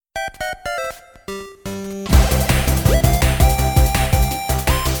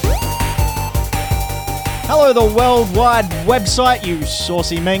Hello, the worldwide website, you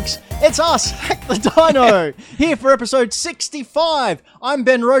saucy minx. It's us, Hack the Dino, here for episode 65. I'm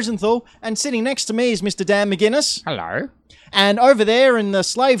Ben Rosenthal, and sitting next to me is Mr. Dan McGuinness. Hello. And over there in the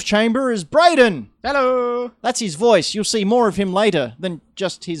slave chamber is Brayden. Hello. That's his voice. You'll see more of him later than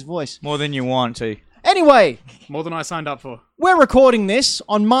just his voice. More than you want to. Anyway, More than I signed up for. we're recording this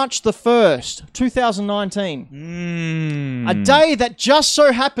on March the 1st, 2019. A day that just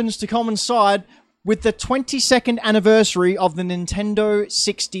so happens to coincide with the 22nd anniversary of the Nintendo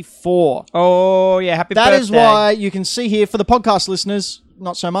 64. Oh, yeah, happy birthday. That is why you can see here, for the podcast listeners,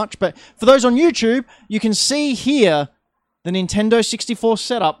 not so much, but for those on YouTube, you can see here the Nintendo 64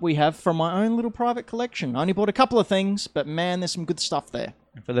 setup we have from my own little private collection. I only bought a couple of things, but man, there's some good stuff there.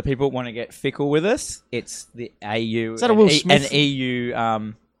 For the people who want to get fickle with us, it's the AU Is that a Will Smith? and EU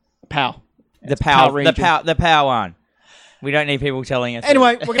POW. the Power power Ranger. the power one. We don't need people telling us.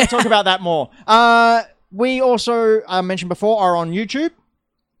 Anyway, we're going to talk about that more. We also, mentioned before, are on YouTube.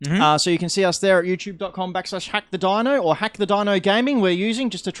 So you can see us there at youtube.com/hackthedino or Hack the Dino Gaming we're using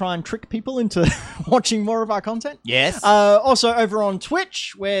just to try and trick people into watching more of our content. Yes. Also over on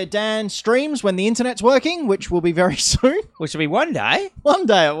Twitch, where Dan streams when the internet's working, which will be very soon. Which will be one day. One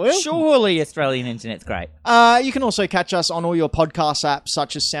day it will. Surely Australian internet's great. You can also catch us on all your podcast apps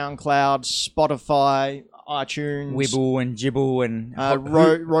such as SoundCloud, Spotify, iTunes, Wibble and Jibble and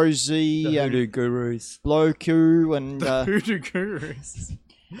Rosie, the and Hoodoo Gurus. Bloku, and Voodoo Gurus.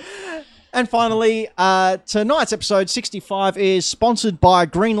 and finally, tonight's episode 65 is sponsored by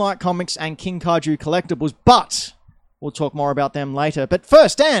Greenlight Comics and King Kaiju Collectibles, but we'll talk more about them later. But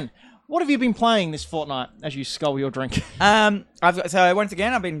first, Dan, what have you been playing this fortnight as you scull your drink? So once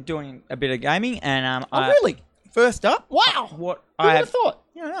again, I've been doing a bit of gaming, and Really? First up, Wow. what Who would have thought?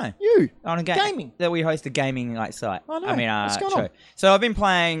 Yeah, I know. You. On a Gaming. that we host a gaming site. I know. I mean, What's going show. on? So I've been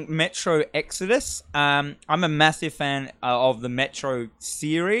playing Metro Exodus. I'm a massive fan of the Metro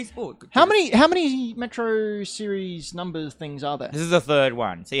series. Oh, How many Metro series numbers things are there? This is the third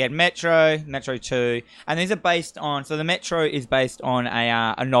one. So you had Metro, Metro 2, and these are based on. So the Metro is based on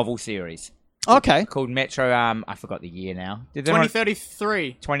a novel series Okay. called Metro. I forgot the year now.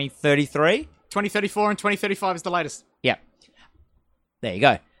 2033. 2033. 2034 and 2035 is the latest. Yeah. There you go.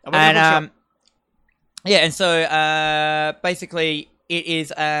 I wonder And which yeah, and so basically it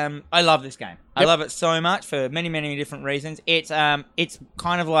is I love this game. I love it so much for many, many different reasons. It's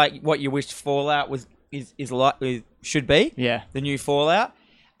kind of like what you wished Fallout should be. Yeah. The new Fallout.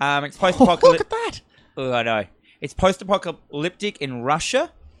 It's Look post-apocalyptic. at that. Oh, I know. It's post-apocalyptic in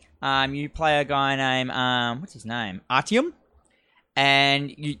Russia. You play a guy named what's his name? Artyom.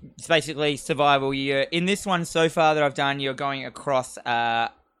 And it's basically survival. In this one so far that I've done, you're going across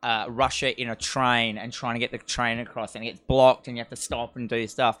Russia in a train and trying to get the train across, and it gets blocked, and you have to stop and do your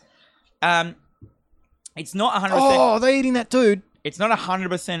stuff. It's not 100%. Oh, they're eating that dude. It's not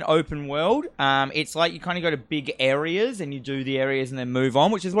 100% open world. It's like you kind of go to big areas and you do the areas and then move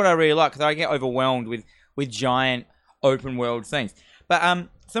on, which is what I really like because I get overwhelmed with giant open world things. But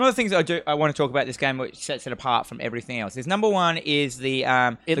some of the things I want to talk about this game, which sets it apart from everything else, is number one is the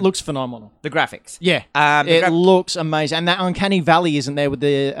It looks phenomenal. the graphics. Yeah. It looks amazing. And that uncanny valley isn't there with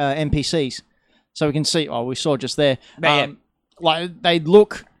the NPCs. So we can see, we saw just there. Like they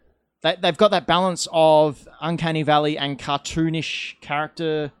look, they've got that balance of uncanny valley and cartoonish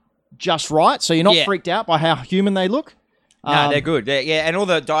character just right. So you're not freaked out by how human they look. No, they're good. And all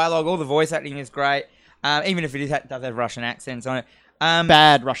the dialogue, all the voice acting is great. Even if it does have Russian accents on it.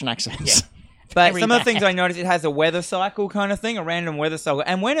 Bad Russian accents. But some of the things I noticed, it has a weather cycle kind of thing, a random weather cycle.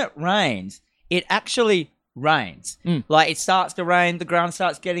 And when it rains, it actually rains. Like, it starts to rain, the ground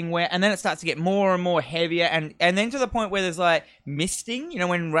starts getting wet, and then it starts to get more and more heavier, and then to the point where there's, like, misting,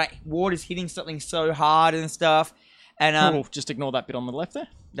 when water's hitting something so hard and stuff. And just ignore that bit on the left there.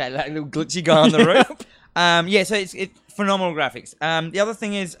 that little glitchy guy on the roof. So it's phenomenal graphics. The other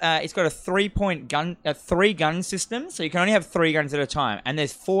thing is it's got a 3-gun system, so you can only have 3 guns at a time, and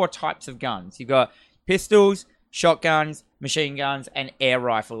there's 4 types of guns. You've got pistols, shotguns, machine guns, and air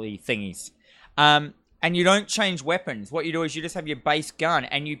rifle-y thingies. And you don't change weapons. What you do is you just have your base gun,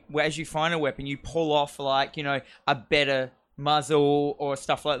 and as you find a weapon, you pull off a better muzzle or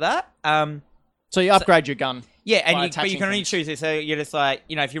stuff like that. So you upgrade your gun. Yeah, but you can only choose it. So you're just like,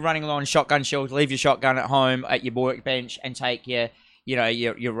 if you're running low on shotgun shells, leave your shotgun at home at your workbench and take your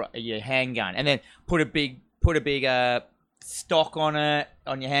handgun, and then put a big stock on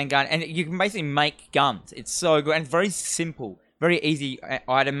your handgun, and you can basically make guns. It's so good and it's very simple, very easy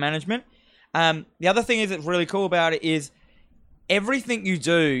item management. The other thing that's really cool about it is everything you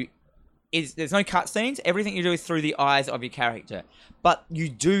do is there's no cutscenes. Everything you do is through the eyes of your character. But you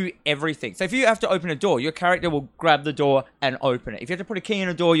do everything. So if you have to open a door, your character will grab the door and open it. If you have to put a key in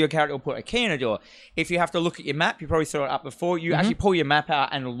a door, your character will put a key in a door. If you have to look at your map, you probably saw it up before, you actually pull your map out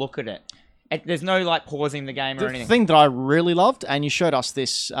and look at it. There's no like pausing the game or anything. The thing that I really loved, and you showed us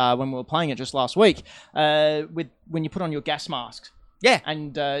this when we were playing it just last week, when you put on your gas masks. Yeah.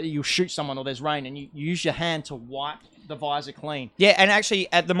 And you shoot someone or there's rain and you use your hand to wipe the visor clean. Yeah, and actually,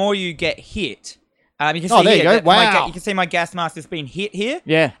 the more you get hit, you can see there you go. Wow. you can see my gas mask has been hit here.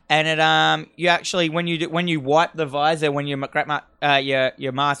 Yeah. And it you actually when you wipe the visor when your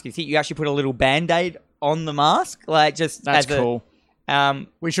mask is hit, you actually put a little band-aid on the mask, like just that's as cool.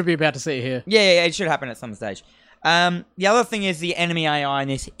 We should be about to see it here. Yeah, it should happen at some stage. The other thing is the enemy AI in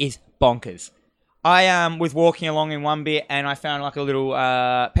this is bonkers. I was walking along in one bit and I found like a little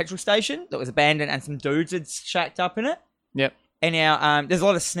petrol station that was abandoned and some dudes had shacked up in it. Yep. And now there's a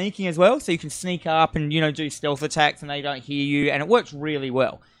lot of sneaking as well, so you can sneak up and do stealth attacks and they don't hear you, and it works really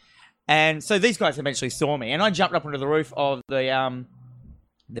well. And so these guys eventually saw me, and I jumped up onto the roof of the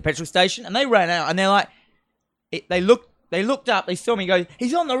petrol station, and they ran out, and they're like, they looked up, they saw me, go,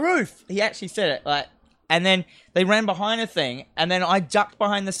 he's on the roof. He actually said it, like, and then they ran behind a thing, and then I ducked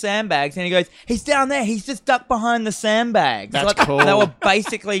behind the sandbags, and he goes, he's down there. He's just ducked behind the sandbags. That's cool. They were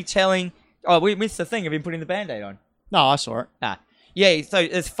basically telling, we missed the thing of him putting the Band-Aid on. No, I saw it. Yeah, so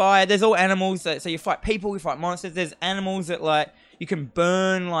there's fire. There's all animals. So you fight people, you fight monsters. There's animals that, like, you can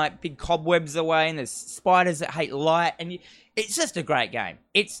burn, like, big cobwebs away, and there's spiders that hate light, and it's just a great game.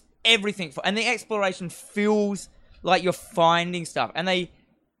 It's everything. And the exploration feels like you're finding stuff. And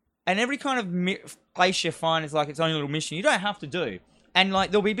every kind of place you find is like its own little mission. You don't have to do. And,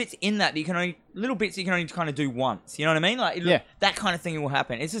 like, there'll be bits in that you can only kind of do once. You know what I mean? Like, that kind of thing will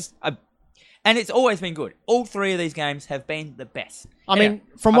happen. It's just and it's always been good. All three of these games have been the best. I mean,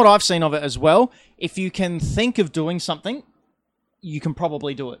 from what I've seen of it as well, if you can think of doing something, you can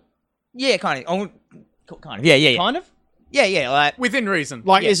probably do it. Yeah, kind of. Kind of. Yeah. Kind of? Yeah, like... Within reason.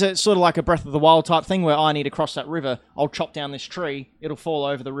 Like, is it sort of like a Breath of the Wild type thing where I need to cross that river, I'll chop down this tree, it'll fall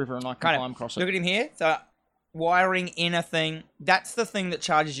over the river and I can climb across it. Look at him here. So, wiring in a thing, that's the thing that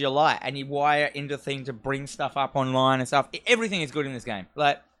charges your light, and you wire into a thing to bring stuff up online and stuff. Everything is good in this game.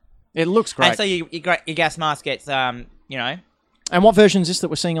 Like... It looks great. And so your gas mask gets, And what version is this that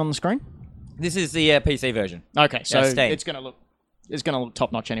we're seeing on the screen? This is the PC version. Okay, so it's gonna look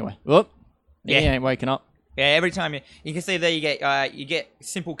top notch anyway. Whoop. Yeah, he ain't waking up. Yeah, every time you can see there you get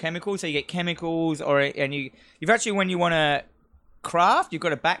simple chemicals. So you get chemicals, and you've actually, when you want to craft, you've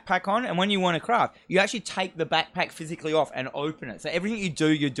got a backpack on, and when you want to craft, you actually take the backpack physically off and open it. So everything you do,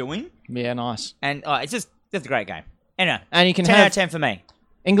 you're doing. Yeah, nice. And it's just a great game. Anyway, and you can 10 have out of 10 for me.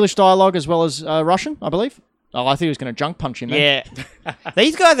 English dialogue as well as Russian, I believe. Oh, I thought he was going to junk punch him there. Yeah.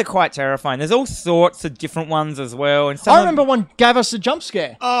 These guys are quite terrifying. There's all sorts of different ones as well. And I remember one gave us a jump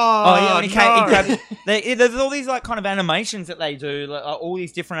scare. Oh, yeah. There's all these like kind of animations that they do, like, all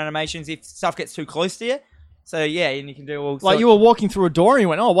these different animations if stuff gets too close to you. So, yeah, and you can do all sorts. Like you were walking through a door and you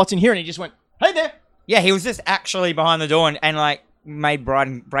went, oh, what's in here? And he just went, hey there. Yeah, he was just actually behind the door and like, made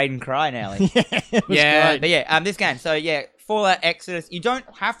Braden cry nearly. It was great. But yeah, this game. So, yeah, Fallout Exodus. You don't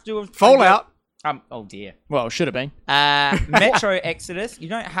have to have... Fallout? Oh dear. Well, it should have been. Metro Exodus. You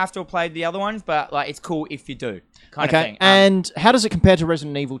don't have to have played the other ones, but like it's cool if you do. Kind of thing. And how does it compare to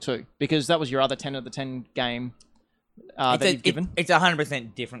Resident Evil 2? Because that was your other 10 of the 10 game that you've given. It's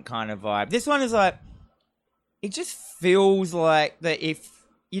 100% different kind of vibe. This one is like... It just feels like that if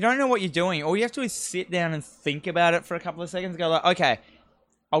you don't know what you're doing, all you have to do is sit down and think about it for a couple of seconds. Go like, okay,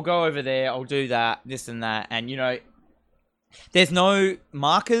 I'll go over there. I'll do that, this and that. And, there's no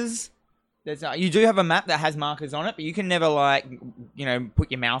markers. You do have a map that has markers on it, but you can never,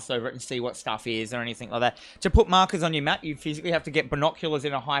 put your mouse over it and see what stuff is or anything like that. To put markers on your map, you physically have to get binoculars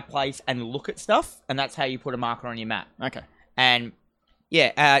in a high place and look at stuff, and that's how you put a marker on your map. Okay. And,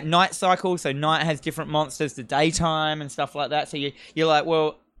 night cycle, so night has different monsters to daytime and stuff like that. So you're like,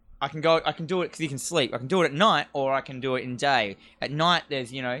 well, I can do it because you can sleep. I can do it at night, or I can do it in day. At night, there's,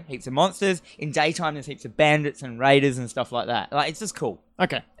 heaps of monsters. In daytime, there's heaps of bandits and raiders and stuff like that. Like, it's just cool.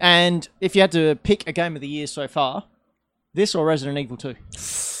 Okay. And if you had to pick a game of the year so far, this or Resident Evil 2?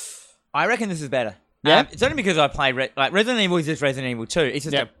 I reckon this is better. Yeah? It's only because I played... Resident Evil is just Resident Evil 2. It's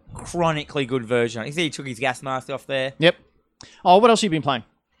just a chronically good version. You see he took his gas mask off there. Yep. Oh, what else have you been playing?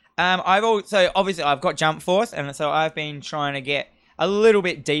 Obviously, I've got Jump Force, and so I've been trying to get a little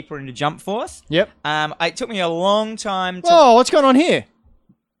bit deeper into Jump Force. Yep. It took me a long time to... Oh, what's going on here?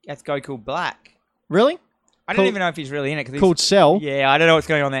 That's Goku Black. Really? I don't even know if he's really in it. Called Cell. Yeah, I don't know what's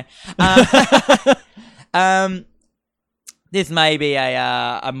going on there. This may be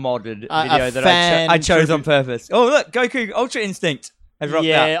a modded video that I chose on purpose. Oh, look, Goku Ultra Instinct has dropped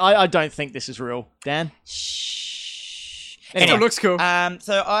out. Yeah, I don't think this is real, Dan. Shh. Anyway, it looks cool.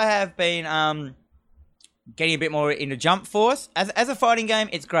 So I have been getting a bit more into Jump Force. As a fighting game,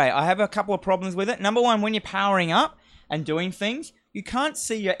 it's great. I have a couple of problems with it. Number one, when you're powering up and doing things, you can't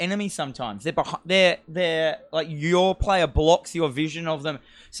see your enemies sometimes. They're like your player blocks your vision of them.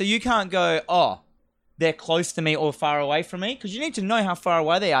 So you can't go, oh, they're close to me or far away from me, because you need to know how far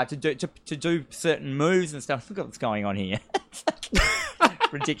away they are to do certain moves and stuff. Look at what's going on here.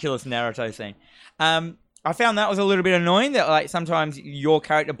 Ridiculous Naruto scene. I found that was a little bit annoying, that like sometimes your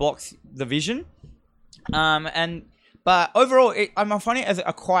character blocks the vision. But overall, I'm finding it as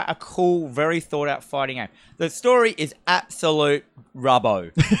quite a cool, very thought out fighting game. The story is absolute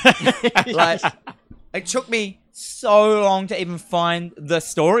rubbo. Like, it took me so long to even find the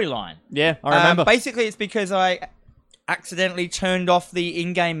storyline. Yeah, I remember. Basically, it's because I accidentally turned off the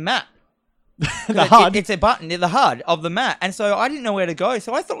in-game map. The HUD? It's a button, the HUD of the map. And so I didn't know where to go.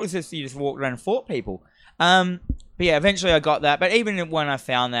 So I thought it was just you just walked around and fought people. But yeah, eventually I got that. But even when I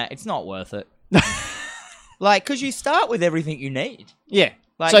found that, it's not worth it. Like, because you start with everything you need. Yeah.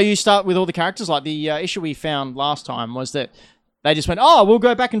 Like, so you start with all the characters. Like, the issue we found last time was that they just went, oh, we'll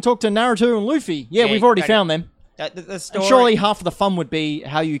go back and talk to Naruto and Luffy. Yeah, we've already found them. The story... And surely half of the fun would be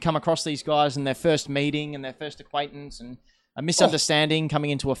how you come across these guys and their first meeting and their first acquaintance and a misunderstanding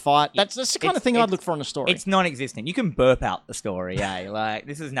coming into a fight. That's the kind of thing I'd look for in a story. It's non-existent. You can burp out the story, Like,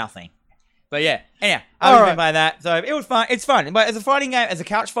 this is nothing. But yeah, anyhow, I've been playing that. So it was fun. It's fun. But as a fighting game, as a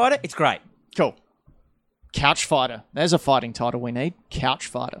couch fighter, it's great. Cool. Couch Fighter. There's a fighting title we need. Couch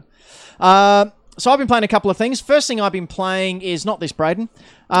Fighter. So I've been playing a couple of things. First thing I've been playing is not this, Braden.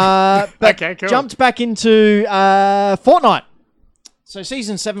 But okay, cool. Jumped back into Fortnite. So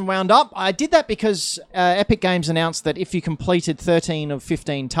Season 7 wound up. I did that because Epic Games announced that if you completed 13 of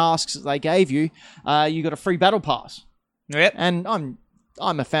 15 tasks that they gave you, you got a free battle pass. Yep. And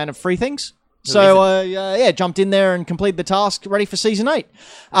I'm a fan of free things. So, jumped in there and completed the task, ready for Season 8.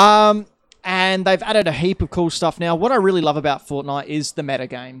 And they've added a heap of cool stuff now. What I really love about Fortnite is the meta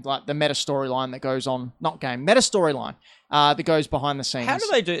game, like the meta storyline that goes on, meta storyline that goes behind the scenes. How do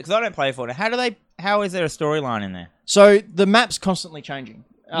they do it? Because I don't play Fortnite. How is there a storyline in there? So the map's constantly changing.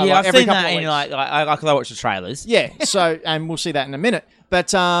 Yeah, I've seen that in I watch the trailers. Yeah, so, and we'll see that in a minute.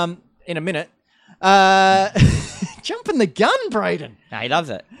 But in a minute, jumping the gun, Braden. No, he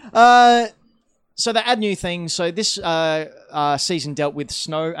loves it. So they add new things. So this season dealt with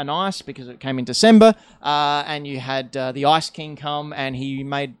snow and ice because it came in December. And you had the Ice King come and he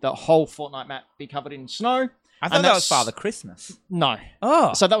made the whole Fortnite map be covered in snow. I thought that was Father Christmas. No.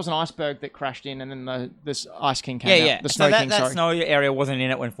 Oh. So that was an iceberg that crashed in and then this Ice King came out. Yeah. The Snow King, that sorry. snow area wasn't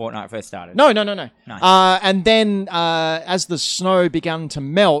in it when Fortnite first started. No. Nice. And then as the snow began to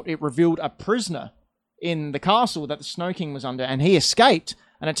melt, it revealed a prisoner in the castle that the Snow King was under, and he escaped.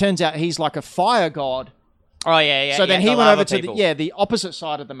 And it turns out he's like a fire god. Oh, yeah. So then he went over to the opposite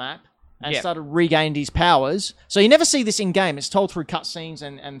side of the map and started regained his powers. So you never see this in game. It's told through cutscenes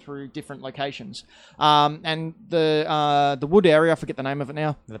and through different locations. And the wood area, I forget the name of it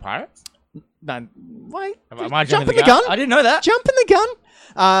now. The pirates? No, wait. Am I jumping the gun? I didn't know that. Jumping the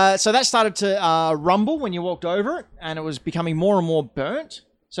gun. So that started to rumble when you walked over it, and it was becoming more and more burnt.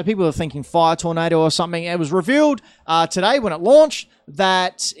 So people were thinking fire tornado or something. It was revealed today when it launched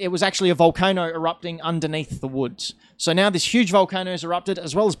that it was actually a volcano erupting underneath the woods. So now this huge volcano has erupted,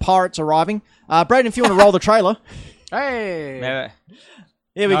 as well as pirates arriving. Braden, if you want to roll the trailer. Hey.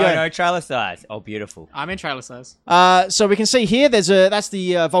 Here we go. No trailer size. Oh, beautiful. I'm in trailer size. So we can see here, that's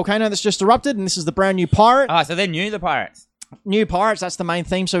the volcano that's just erupted, and this is the brand new pirate. Oh, so they're new, the pirates. New pirates, that's the main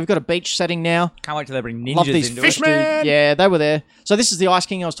theme. So we've got a beach setting now. Can't wait till they bring ninjas Love these into fishmen. it. Yeah, they were there. So this is the Ice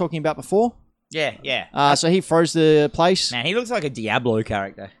King I was talking about before. Yeah. So he froze the place. Man, he looks like a Diablo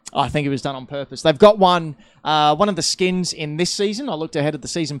character. I think it was done on purpose. They've got one of the skins in this season. I looked ahead at the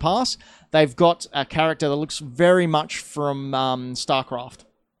season pass. They've got a character that looks very much from StarCraft.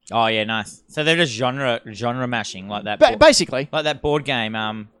 Oh yeah, nice. So they're just genre mashing like that. Basically, like that board game.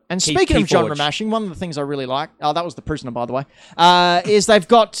 And speaking of genre mashing, one of the things I really like, that was the prisoner, by the way, is they've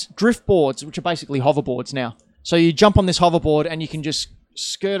got drift boards, which are basically hoverboards now. So you jump on this hoverboard and you can just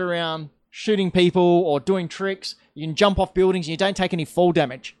skirt around shooting people or doing tricks. You can jump off buildings and you don't take any fall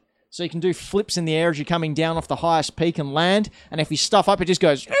damage. So you can do flips in the air as you're coming down off the highest peak and land. And if you stuff up, it just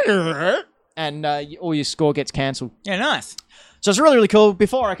goes, and all your score gets cancelled. Yeah, nice. So it's really, really cool.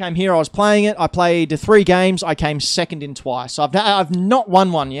 Before I came here, I was playing it. I played 3 games. I came second in twice. So I've not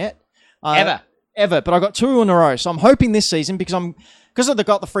won one yet. Ever. But I got 2 in a row. So I'm hoping this season, because they've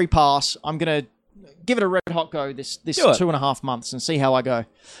got the free pass, I'm going to give it a red hot go this Do it. 2.5 months and see how I go.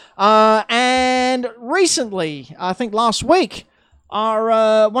 And recently, I think last week,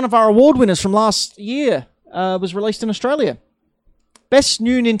 our one of our award winners from last year was released in Australia. Best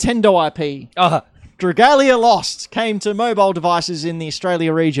new Nintendo IP. Dragalia Lost came to mobile devices in the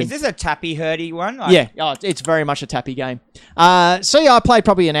Australia region. Is this a tappy-hurdy one? Yeah, it's very much a tappy game. So yeah, I played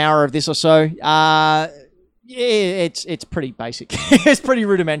probably an hour of this or so. Yeah, it's pretty basic. It's pretty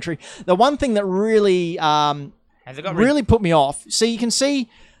rudimentary. The one thing that really really put me off. So you can see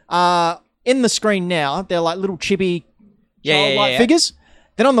in the screen now, they're like little chibi childlike figures.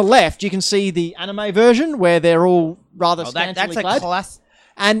 Then on the left, you can see the anime version where they're all rather scantily clad. That's a class.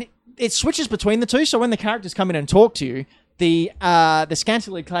 And it switches between the two, so when the characters come in and talk to you, the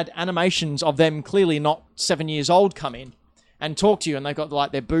scantily clad animations of them clearly not 7 years old come in and talk to you, and they've got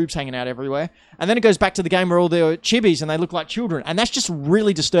like their boobs hanging out everywhere. And then it goes back to the game where all they're chibis and they look like children, and that's just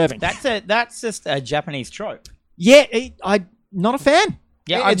really disturbing. That's just a Japanese trope. Yeah, I'm not a fan.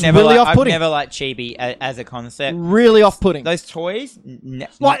 Yeah, it's really off-putting. I've never liked chibi as a concept. Really off-putting. Those toys, be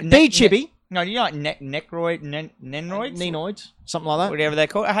chibi. No, you know, like Necroid, Nenoids? Nenoids, something like that. Whatever they're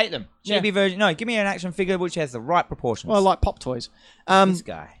called. I hate them. Chibi version. No, give me an action figure which has the right proportions. Well, like pop toys. This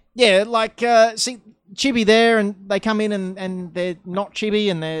guy. Yeah, like, see, chibi there, and they come in and they're not chibi,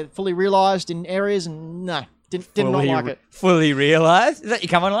 and they're fully realised in areas, and no, did not like it. Fully realised? Is that your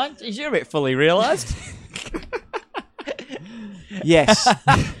common line? Is you a bit fully realised? Yes.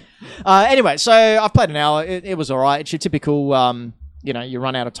 Anyway, so I've played an hour. It was all right. It's your typical... you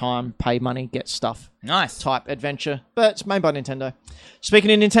run out of time, pay money, get stuff. Nice. Type adventure. But it's made by Nintendo.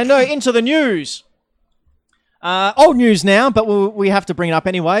 Speaking of Nintendo, into the news. Old news now, but we have to bring it up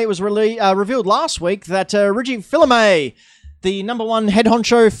anyway. It was revealed last week that Reggie Fils-Aimé, the #1 head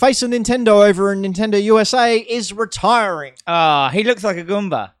honcho face of Nintendo over in Nintendo USA, is retiring. He looks like a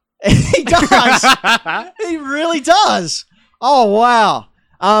Goomba. He does. He really does. Oh, wow.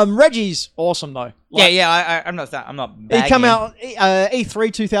 Reggie's awesome, though. I'm not bagging. He came out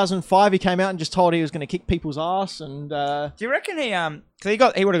E3 2005. He came out and just told he was going to kick people's ass. And do you reckon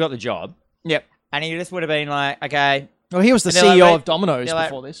because he would have got the job? Yep. And he just would have been like, okay. Well, he was the CEO of Domino's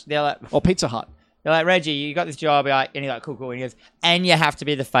before this. They're like, or Pizza Hut. They're like, Reggie, you got this job. And he's like, cool. And he goes, and you have to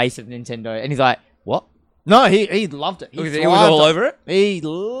be the face of Nintendo. And he's like, what? No, he loved it. He was all over it. He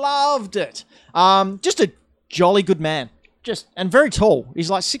loved it. Just a jolly good man. And very tall. He's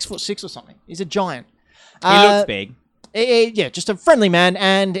like 6'6" or something. He's a giant. He looks big. Yeah, just a friendly man,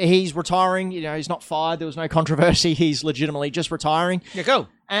 and he's retiring. He's not fired. There was no controversy. He's legitimately just retiring. Yeah, cool.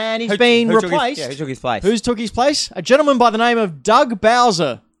 And he's been replaced. Who took his place? Who's took his place? A gentleman by the name of Doug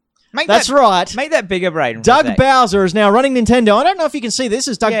Bowser. That's right. Make that bigger, Braden. Doug Bowser is now running Nintendo. I don't know if you can see this.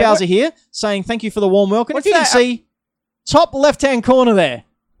 Is Doug Bowser here saying thank you for the warm welcome? If you can see, top left-hand corner there.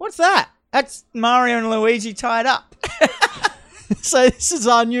 What's that? That's Mario and Luigi tied up. So this is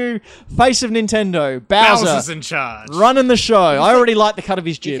our new face of Nintendo, Bowser. Bowser's in charge. Running the show. I already like the cut of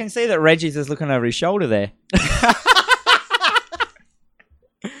his jib. You can see that Reggie's is looking over his shoulder there.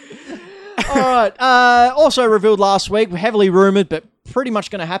 All right. Also revealed last week, heavily rumoured, but pretty much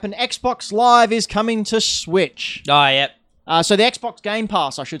going to happen, Xbox Live is coming to Switch. Oh, yep. So the Xbox Game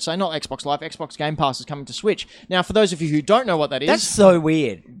Pass, I should say, not Xbox Live, Xbox Game Pass is coming to Switch. Now, for those of you who don't know what that is... That's so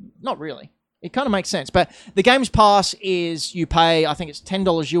weird. Not really. It kind of makes sense. But the Games Pass is you pay, I think it's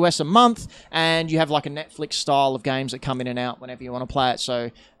 $10 US a month, and you have like a Netflix style of games that come in and out whenever you want to play it.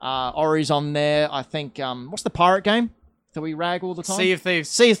 So Ori's on there. I think, what's the pirate game that we rag all the time? Sea of Thieves.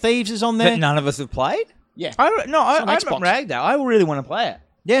 Sea of Thieves is on there. That none of us have played? Yeah. I haven't ragged that. I really want to play it.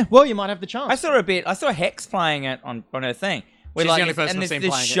 Yeah, well, you might have the chance. I saw Hex playing it on her thing. She's the only person I've seen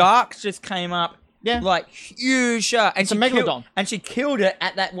playing it. Sharks just came up. Yeah. Like, huge shark. And it's a megalodon. And she killed it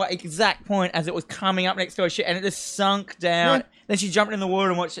at that exact point as it was coming up next to her shit, and it just sunk down. Yeah. Then she jumped in the water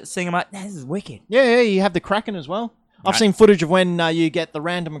and watched it sing. I'm like, this is wicked. Yeah, you have the Kraken as well. I've seen footage of when you get the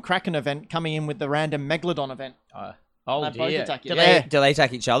random Kraken event coming in with the random Megalodon event. Oh, dear. Do they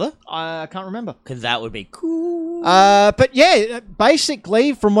attack each other? I can't remember. Because that would be cool. But yeah,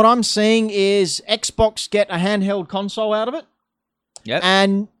 basically, from what I'm seeing is Xbox get a handheld console out of it. Yep.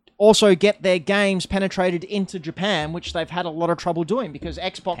 And also get their games penetrated into Japan, which they've had a lot of trouble doing because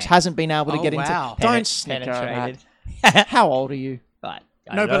Xbox hasn't been able to get into... Don't snicker at that. How old are you? But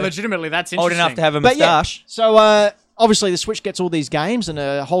legitimately, that's interesting. Old enough to have a moustache. Yeah, so, obviously, the Switch gets all these games and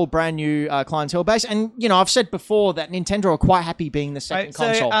a whole brand new clientele base. And, I've said before that Nintendo are quite happy being the second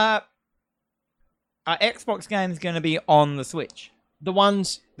console. Are Xbox games going to be on the Switch? The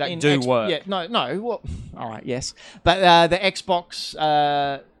ones that do work. Yeah, no. Well, all right, yes. But the Xbox...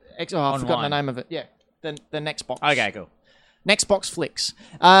 I've forgotten the name of it. Yeah, the next box. Okay, cool. Nextbox Flicks.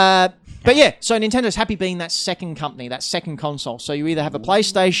 But yeah, so Nintendo's happy being that second company, that second console. So you either have a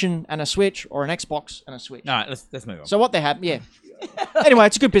PlayStation and a Switch or an Xbox and a Switch. All right, let's move on. So what they have, yeah. Anyway,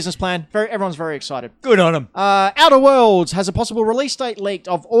 it's a good business plan. Everyone's very excited. Good on them. Outer Worlds has a possible release date leaked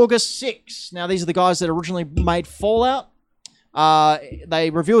of August 6. Now, these are the guys that originally made Fallout.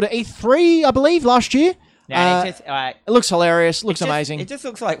 They revealed at E3, I believe, last year. Yeah, it looks hilarious. Looks amazing. It just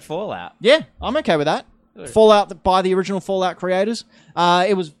looks like Fallout. Yeah, I'm okay with that. Good. Fallout by the original Fallout creators.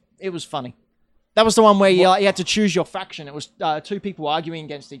 It was funny. That was the one where you had to choose your faction. It was two people arguing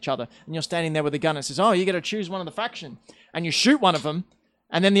against each other, and you're standing there with a gun and says, "Oh, you got to choose one of the faction," and you shoot one of them,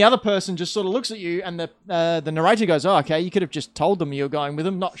 and then the other person just sort of looks at you, and the narrator goes, "Oh, okay, you could have just told them you were going with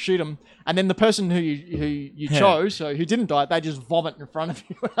them, not shoot them." And then the person who you chose, so who didn't die, they just vomit in front of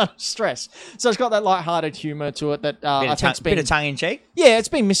you out of stress. So it's got that light-hearted humor to it that I think's been bit of tongue in cheek. Yeah, it's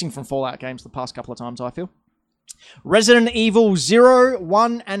been missing from Fallout games the past couple of times, I feel. Resident Evil 0,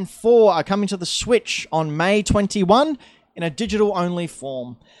 1, and 4 are coming to the Switch on May 21 in a digital-only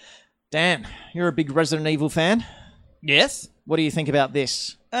form. Dan, you're a big Resident Evil fan. Yes. What do you think about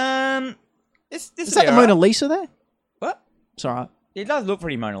this? This is that the Mona Lisa there? What? It's all right. It does look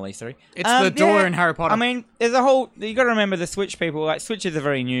pretty Mona Lisa-y. It's the door in Harry Potter. I mean, there's a whole... You got to remember the Switch people. Like, Switch is a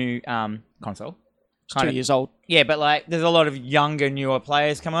very new console. It's 2 years old. Yeah, but like, there's a lot of younger, newer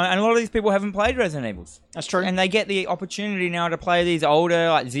players coming on, and a lot of these people haven't played Resident Evils. That's true. And they get the opportunity now to play these older,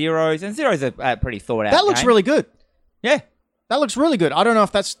 like Zeros, and Zeros are pretty thought out. That looks really good. Yeah. That looks really good. I don't know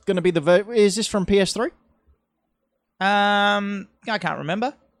if that's going to be Is this from PS3? I can't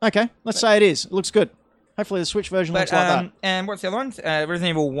remember. Okay, let's say it is. It looks good. Hopefully the Switch version looks like that. And what's the other one?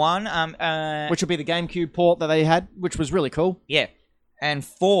 Resident Evil 1. Which would be the GameCube port that they had, which was really cool. Yeah. And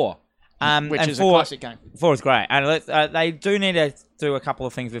 4. Which is a classic game. 4 is great. And they do need to do a couple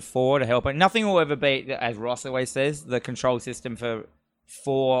of things with 4 to help it. Nothing will ever beat, as Ross always says, the control system for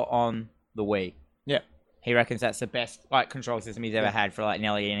 4 on the Wii. Yeah. He reckons that's the best control system he's ever had for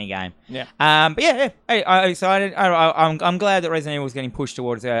nearly any game. Yeah. But yeah. Hey, I'm excited. I'm glad that Resident Evil is getting pushed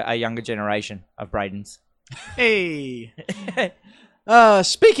towards a younger generation of Bradens. Hey.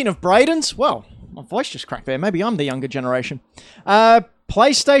 Speaking of Bradens, well, my voice just cracked there. Maybe I'm the younger generation.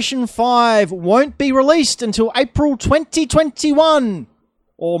 PlayStation 5 won't be released until April 2021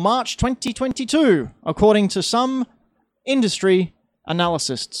 or March 2022, according to some industry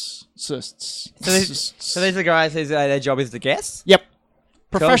analysts. So these are the guys whose their job is to guess? Yep.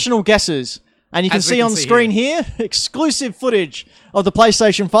 Professional guessers. And you can see on the screen here, exclusive footage of the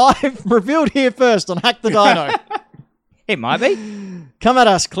PlayStation 5 revealed here first on Hack the Dino. It might be. Come at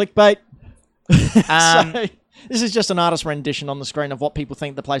us, clickbait. So, this is just an artist rendition on the screen of what people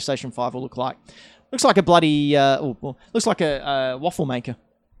think the PlayStation 5 will look like. Looks like a bloody... looks like a waffle maker.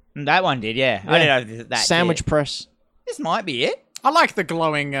 That one did, yeah. I didn't know that. Sandwich press. This might be it. I like the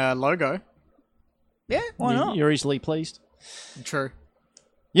glowing logo. Yeah, why not? You're easily pleased. True.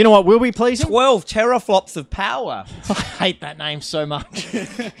 You know what will be pleasing? 12 teraflops of power. I hate that name so much.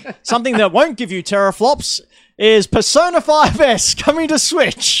 Something that won't give you teraflops is Persona 5S coming to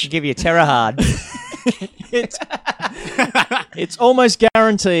Switch. Give you terahard. It's almost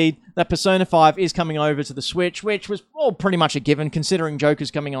guaranteed that Persona 5 is coming over to the Switch, which was pretty much a given, considering Joker's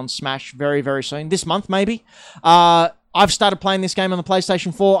coming on Smash very, very soon. This month, maybe. I've started playing this game on the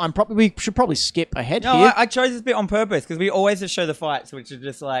PlayStation 4. We should probably skip ahead here. No, I chose this bit on purpose, because we always just show the fights, which are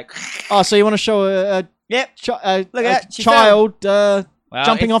just like... Oh, so you want to show a child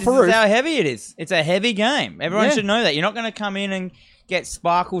jumping off a roof? This is how heavy it is. It's a heavy game. Everyone should know that. You're not going to come in and get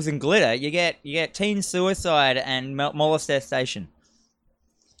sparkles and glitter. You get teen suicide and molestation.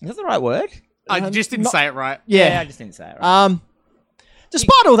 Is that the right word? I just didn't say it right. Yeah, I just didn't say it right.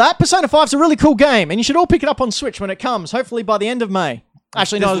 Despite all that, Persona 5's a really cool game, and you should all pick it up on Switch when it comes, hopefully by the end of May.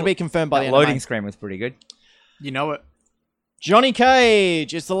 Actually, no, it'll be confirmed by the end of May. Loading screen was pretty good. You know it. Johnny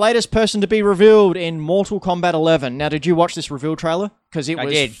Cage is the latest person to be revealed in Mortal Kombat 11. Now, did you watch this reveal trailer? Because it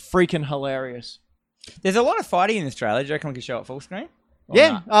was freaking hilarious. There's a lot of fighting in this trailer. Do you reckon we can show it full screen?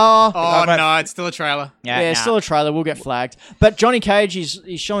 Yeah. No, it's still a trailer. Yeah, it's still a trailer. We'll get flagged. But Johnny Cage is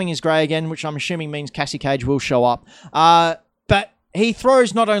showing his grey again, which I'm assuming means Cassie Cage will show up. But he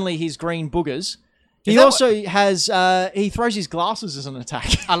throws not only his green boogers, he also has he throws his glasses as an attack.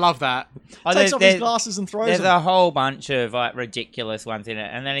 I love that. Takes off his glasses and throws them. There's a whole bunch of ridiculous ones in it,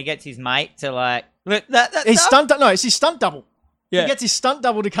 and then he gets his mate to look. It's his stunt double. Yeah. He gets his stunt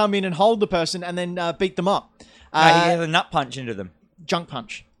double to come in and hold the person and then beat them up. He has a nut punch into them. Junk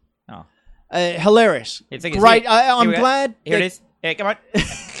punch. Oh, hilarious! It's like great. I'm glad. Here it is. Yeah, come on.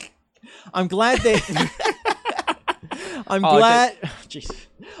 I'm glad that. I'm glad. Jeez.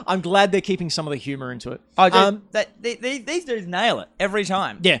 I'm glad they're keeping some of the humor into it. Oh, dude, these dudes nail it every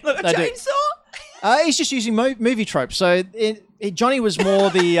time. Yeah, Look, a they do. chainsaw. He's just using movie tropes. So Johnny was more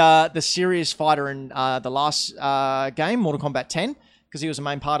the serious fighter in the last game, Mortal Kombat 10, because he was a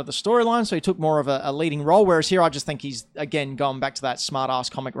main part of the storyline. So he took more of a leading role. Whereas here, I just think he's again going back to that smart-ass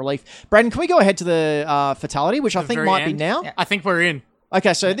comic relief. Braden, can we go ahead to the fatality, which I think might be now? I think we're in.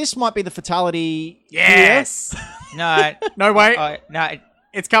 Okay, so this might be the fatality. Yes. No. No, wait. No.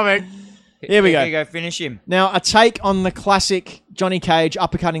 It's coming. Here we go. Here you go. Finish him. Now, a take on the classic Johnny Cage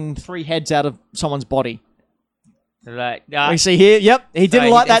uppercutting 3 heads out of someone's body. Like, We see here, yep, he didn't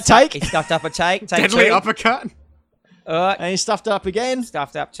like that take. He stuffed up a take. Take Deadly 2. uppercut. And he stuffed up again.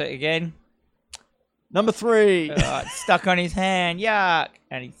 Stuffed up to again. Number 3. Stuck on his hand. Yuck.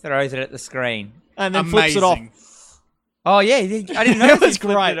 And he throws it at the screen. And then flips it off. Oh, yeah. I didn't know It was he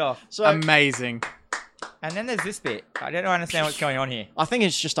flipped great. it off. So, Amazing. And then there's this bit. I don't understand what's going on here. I think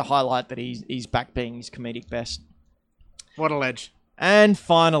it's just a highlight that he's back being his comedic best. What a ledge. And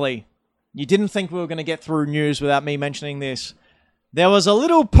finally, you didn't think we were going to get through news without me mentioning this. There was a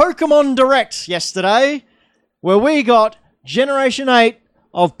little Pokemon Direct yesterday where we got Generation 8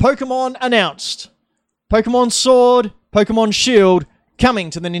 of Pokemon announced. Pokemon Sword, Pokemon Shield, coming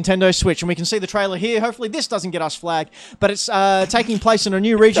to the Nintendo Switch. And we can see the trailer here. Hopefully this doesn't get us flagged. But it's taking place in a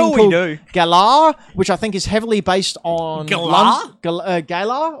new region called Galar, which I think is heavily based on... Galar?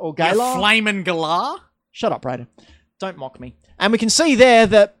 Galar or You Galar? flamin' Galar? Shut up, Brayden. Don't mock me. And we can see there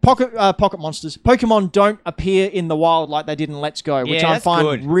that Pocket Monsters, Pokemon don't appear in the wild like they did in Let's Go, which I that's find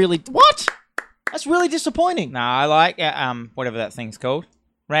good. really... What? That's really disappointing. No, I like whatever that thing's called.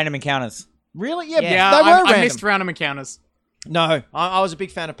 Random encounters. Really? Yeah, Yeah, they were I random. missed random encounters. No, I was a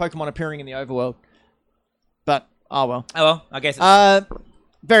big fan of Pokemon appearing in the overworld. But, oh well. Oh, well, I guess it's...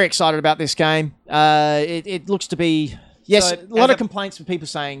 Very excited about this game. It looks to be... Yes, So, a lot as of complaints from people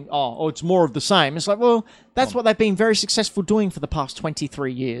saying, oh, it's more of the same. It's like, well, that's what they've been very successful doing for the past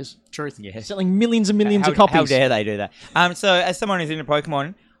 23 years. Truth. Yes. Selling millions and millions of copies. How dare they do that? So, as someone who's into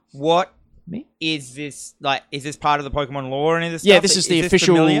Pokemon, what Me? is this like? Is this part of the Pokemon lore and any of this Yeah, stuff? this is the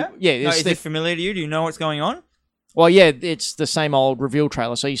official- Familiar? yeah, No, it's is the- it familiar to you? Do you know what's going on? Well, yeah, it's the same old reveal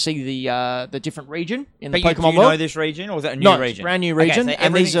trailer. So you see the different region in the But Pokemon do you know world. this region, or is it a new No, region? it's a brand new Okay, region. so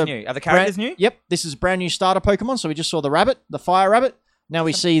and these everything's are new. Are the characters new? Yep, this is a brand new starter Pokemon. So we just saw the rabbit, the fire rabbit. Now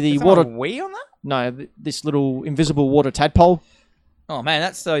we see the Is water... there a Wii on that? No, this little invisible water tadpole. Oh man,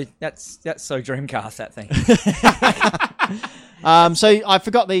 that's so Dreamcast, that thing. So I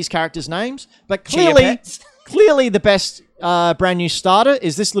forgot these characters' names, but Chia clearly, Pets. clearly the best brand new starter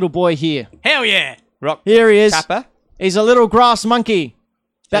is this little boy here. Hell yeah. Rock Here he is. Kappa. He's a little grass monkey.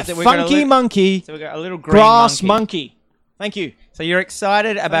 That So we got a funky little- monkey, So we got a little green grass monkey. monkey. Thank you. So you're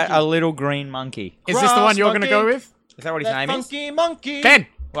excited about you. a little green monkey. Is this the Grass one you're going to go monkey. with? Is that what his That name is? funky monkey. Ben,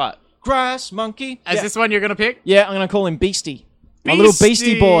 What? Grass monkey. is Yeah. this the one you're going to pick? Yeah, I'm going to call him Beastie. A little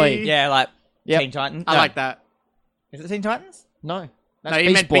Beastie boy. Yeah, like Yep. Teen Titans. I No. like that. Is it Teen Titans? No. That's No, you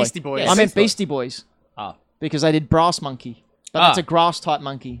Beast meant Boy. Beastie Boys. I meant Beast Boy. Beastie Boys Oh. because they did Brass Monkey. But that's Ah. a grass type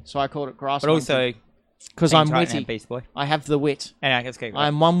monkey, so I called it Grass But Monkey. also, because Teen I'm Titan witty. and Beast Boy. I have the wit. Anyway, let's keep going.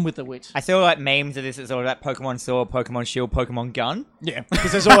 I'm one with the wit. I saw like memes of this. It's all about Pokemon Sword, Pokemon Shield, Pokemon Gun. Yeah,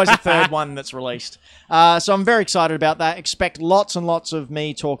 because there's always a third one that's released. So I'm very excited about that. Expect lots and lots of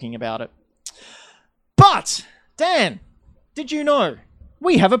me talking about it. But, Dan, did you know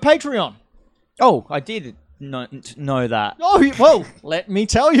we have a Patreon? Oh, I did know that. Oh, well, let me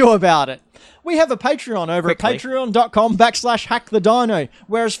tell you about it. We have a Patreon over Quickly. at patreon.com/hackthedino,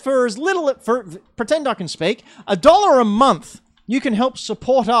 whereas for as little, pretend I can speak, $1 a month, you can help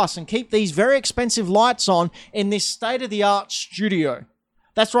support us and keep these very expensive lights on in this state-of-the-art studio.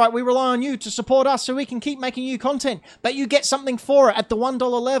 That's right, we rely on you to support us so we can keep making you content, but you get something for it at the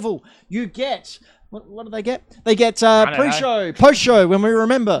 $1 level. You get... What do they get? They get don't pre-show, post-show when we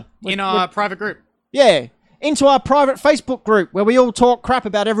remember. In our private group. Yeah, into our private Facebook group where we all talk crap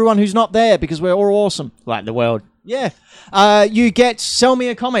about everyone who's not there because we're all awesome. Like the world. Yeah. You get Sell Me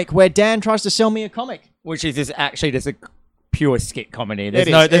a Comic where Dan tries to sell me a comic. Which is just actually just a pure skit comedy. It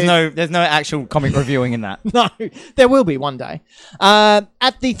There's no actual comic reviewing in that. No, there will be one day.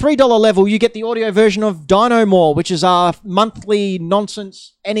 At the $3 level, you get the audio version of Dino More, which is our monthly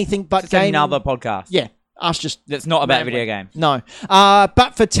nonsense, anything but It's gaming. another podcast. Yeah, us just... That's not about rambling. video games. No.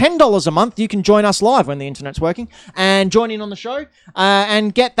 But for $10 a month, you can join us live when the internet's working and join in on the show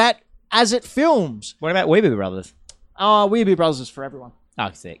and get that as it films. What about Weeble Brothers? Weeby Brothers is for everyone. Oh,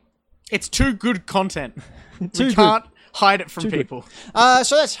 sick. It's too good content. Too We can't hide it from good. people.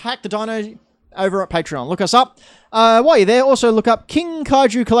 So that's Hack the Dino over at Patreon. Look us up. While you're there, also look up King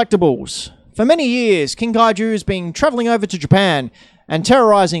Kaiju Collectibles. For many years, King Kaiju has been traveling over to Japan and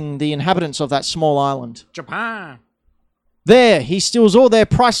terrorizing the inhabitants of that small island. Japan. There, he steals all their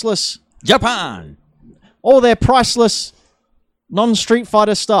priceless Japan. non-Street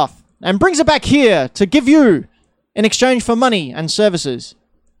Fighter stuff and brings it back here to give you in exchange for money and services.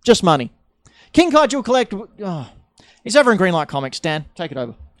 Just money. King Kaiju will collect... Oh, he's over in Greenlight Comics. Dan, take it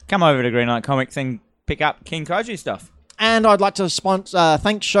over. Come over to Greenlight Comics and pick up King Kaiju stuff. And I'd like to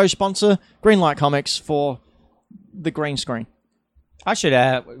thank show sponsor Greenlight Comics for the green screen. We should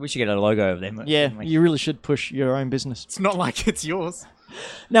get a logo of them. Yeah, you really should push your own business. It's not like it's yours.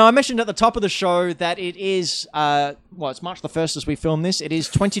 Now, I mentioned at the top of the show that it is, it's March the 1st as we film this. It is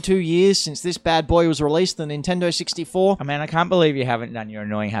 22 years since this bad boy was released, the Nintendo 64. Oh, man, I can't believe you haven't done your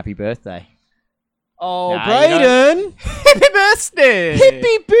annoying happy birthday. Oh, Nah, Brayden! Happy birthday!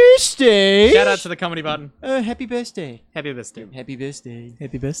 Happy birthday! Shout out to the comedy button. Happy birthday. Happy birthday. Happy birthday.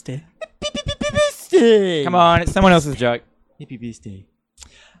 Happy birthday. Happy birthday! Come on, it's someone else's joke. Happy birthday.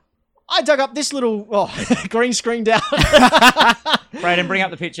 I dug up this little green screened out. Brayden, bring up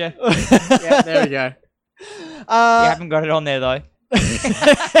the picture. Yeah, there we go. You haven't got it on there, though.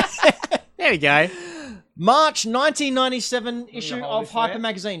 There we go. March 1997 issue hold of this for Hyper you?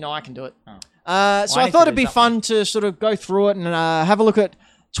 Magazine. No, I can do it. Oh. So I I need thought to it'd do be fun to sort of go through it and have a look at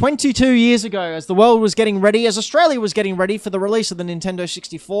 22 years ago as the world was getting ready, as Australia was getting ready for the release of the Nintendo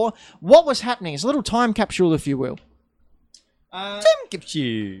 64. What was happening? It's a little time capsule, if you will.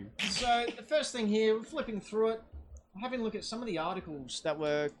 You. So the first thing here, we're flipping through it, having a look at some of the articles that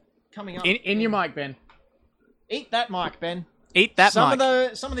were coming up. In your mic, Ben. Eat that mic, Ben. Eat that Some mic.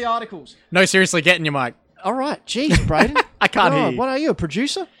 of the articles. No, seriously, get in your mic. All right, jeez, Brayden. I can't hear God, you. What are you, a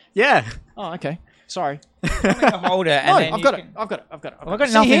producer? Yeah. Oh, okay. Sorry. The holder, and No, then I've got it. I've got it. I've got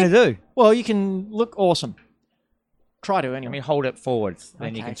See nothing here? to do. Well, you can look awesome. Try to Let me anyway. hold it forwards,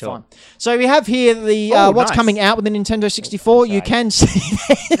 then you Okay, can talk. fine. So we have here the Oh, what's nice. coming out with the Nintendo 64. You sorry. can see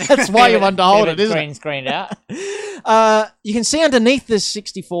that's why you want to hold it, isn't it? Screened out. You can see underneath the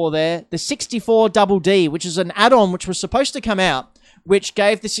 64 there, the 64 Double D, which is an add-on which was supposed to come out, which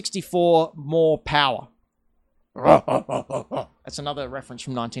gave the 64 more power. That's another reference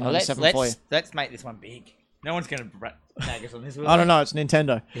from 1997 for you. Let's make this one big. No one's going to tag us on this one. I don't know. It's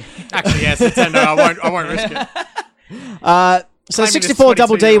Nintendo. Actually, yes, Nintendo. I won't risk it. So Claiming this 64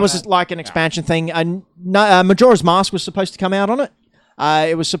 Double D 22-year-old was ad. like an expansion thing. Majora's Mask was supposed to come out on it.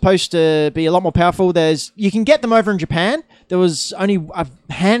 It was supposed to be a lot more powerful. You can get them over in Japan. There was only a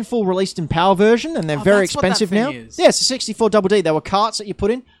handful released in PAL version, and they're very that's what that expensive thing now. is. Yeah, it's a 64 Double D. There were carts that you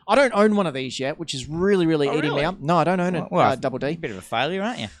put in. I don't own one of these yet, which is really, really eating me really? up. No, I don't own a Double D. Bit of a failure,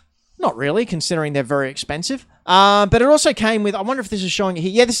 aren't you? Not really, considering they're very expensive. But it also came with, I wonder if this is showing it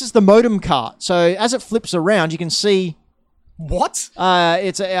here. Yeah, this is the modem cart. So as it flips around, you can see What?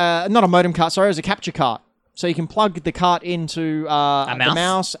 it's not a modem cart, sorry, it was a capture cart. So you can plug the cart into the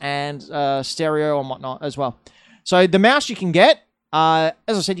mouse and stereo and whatnot as well. So the mouse you can get, as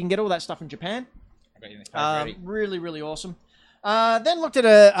I said, you can get all that stuff in Japan. Really, really awesome. Then looked at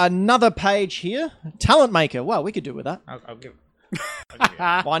another page here. Talent Maker. Well, we could do with that. I'll give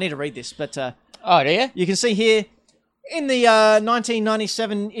Well, I need to read this, but Oh, do you? you can see here in the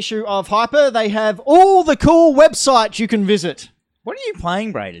 1997 issue of Hyper, they have all the cool websites you can visit. What are you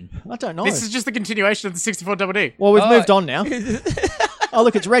playing, Brayden? I don't know. This is just the continuation of the 64 Double D. Well, we've Oh. moved on now. Oh,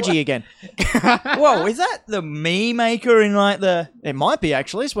 look, it's Reggie again. Whoa, is that the me maker in like the... It might be,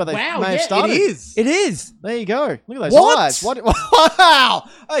 actually. It's where they Wow, may have yeah, started. it is. It is. There you go. Look at those What? eyes. What? Wow.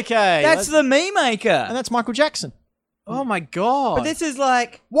 Okay. That's the me maker. And that's Michael Jackson. Oh my god. But this is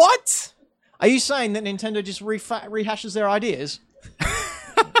like... What? Are you saying that Nintendo just rehashes their ideas?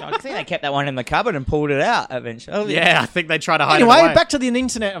 I think they kept that one in the cupboard and pulled it out eventually. Yeah, I think they try to hide it Anyway, away. back to the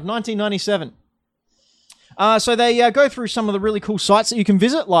internet of 1997. So they go through some of the really cool sites that you can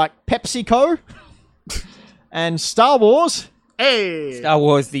visit, like PepsiCo and Star Wars. Hey. Star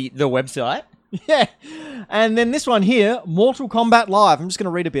Wars, the website. Yeah. And then this one here, Mortal Kombat Live. I'm just going to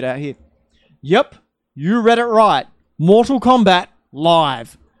read a bit out here. Yep, you read it right. Mortal Kombat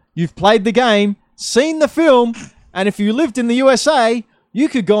Live. You've played the game, seen the film, and if you lived in the USA, you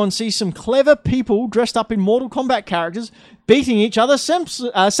could go and see some clever people dressed up in Mortal Kombat characters beating each other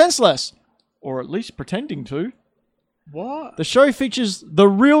senseless. Or at least pretending to. What? The show features the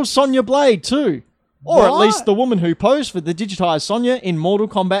real Sonya Blade too. Or at What? least the woman who posed for the digitized Sonya in Mortal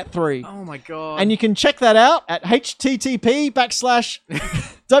Kombat 3. Oh my god. And you can check that out at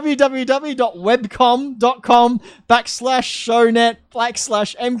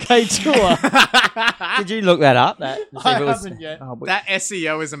http://www.webcom.com/shownet/MK Tour. Did you look that up? I haven't yet. Oh, but- that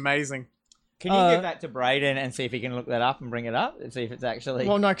SEO is amazing. Can you give that to Braden and see if he can look that up and bring it up and see if it's actually...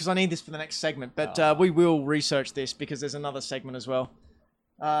 Well, no, because I need this for the next segment. But we will research this because there's another segment as well.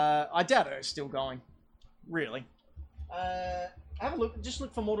 I doubt it's still going. Really. Have a look. Just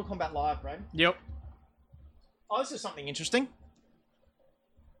look for Mortal Kombat Live, Braden. Yep. Oh, this is something interesting.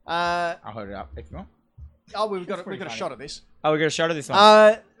 I'll hold it up if you want. Oh, we've got a shot of this. Oh, we got a shot of this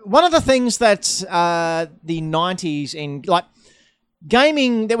one. One of the things that the 90s in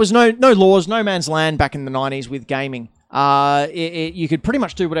gaming, there was no laws, no man's land back in the 90s with gaming. You could pretty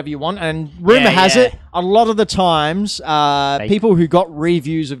much do whatever you want, and rumor has it, a lot of the times, people who got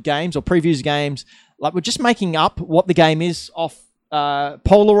reviews of games or previews of games, like, were just making up what the game is off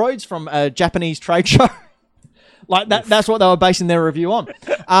Polaroids from a Japanese trade show. Like that's what they were basing their review on.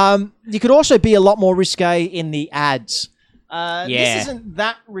 You could also be a lot more risque in the ads. This isn't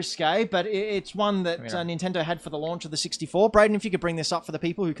that risque, but it's one that Nintendo had for the launch of the 64. Braden, if you could bring this up for the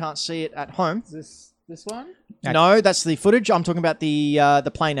people who can't see it at home. Is this one? No, that's the footage. I'm talking about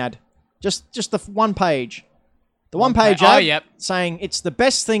the plain ad. Just the one page. The one page ad saying, "It's the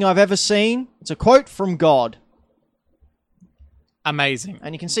best thing I've ever seen." It's a quote from God. Amazing.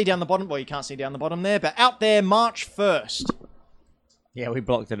 And you can see down the bottom, well, you can't see down the bottom there, but out there, March 1st. Yeah, we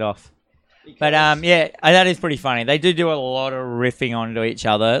blocked it off. But, that is pretty funny. They do a lot of riffing onto each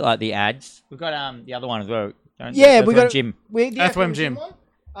other, like the ads. We've got the other one as well. We got Jim. Earthworm Jim.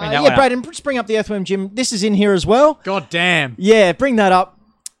 Braden, just bring up the Earthworm Jim. This is in here as well. God damn. Yeah, bring that up.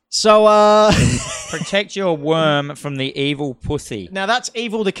 So, protect your worm from the evil pussy. Now, that's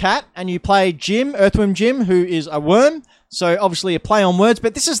Evil the Cat, and you play Jim, Earthworm Jim, who is a worm. So, obviously, a play on words,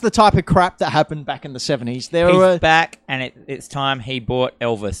 but this is the type of crap that happened back in the 70s. He's back, and it's time he bought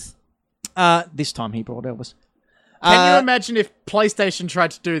Elvis. This time he brought Elvis. Can you imagine if PlayStation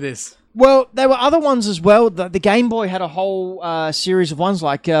tried to do this? Well, there were other ones as well. The Game Boy had a whole series of ones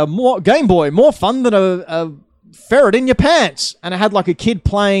like more Game Boy, more fun than a ferret in your pants. And it had like a kid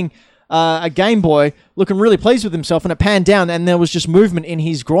playing a Game Boy, looking really pleased with himself, and it panned down, and there was just movement in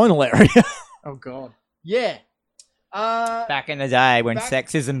his groinal area. Oh, God. Yeah. Back in the day when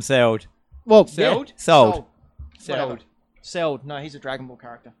sexism sold. Well, sold? Yeah. Sold. Sold. No, he's a Dragon Ball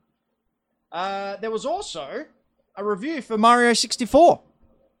character. There was also a review for Mario 64.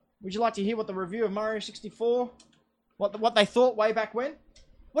 Would you like to hear what the review of Mario 64, what they thought way back when?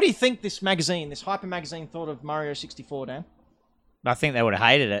 What do you think this Hyper magazine, thought of Mario 64, Dan? I think they would have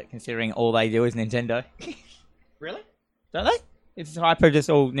hated it, considering all they do is Nintendo. Really? Don't they? Is Hyper just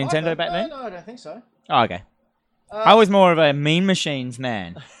all Nintendo back then? No, I don't think so. Oh, okay. I was more of a Meme Machines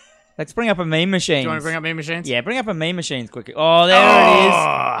man. Let's bring up a Meme Machines. Do you want to bring up Meme Machines? Yeah, bring up a Meme Machines quickly. Oh, there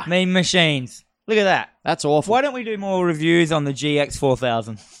it is. Meme Machines. Look at that. That's awful. Why don't we do more reviews on the GX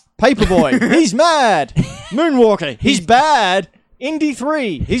 4000? Paperboy, he's mad. Moonwalker, he's bad. Indy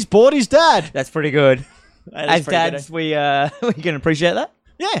 3, he's bored his dad. That's pretty good. As good, dads, we can appreciate that.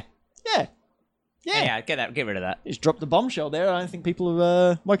 Yeah. Yeah, get rid of that. He's dropped the bombshell there. I don't think people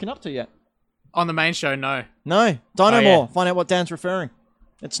have woken up to yet. On the main show, no. No, Dino More. Find out what Dan's referring.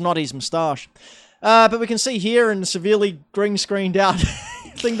 It's not his moustache. But we can see here in the severely green screened out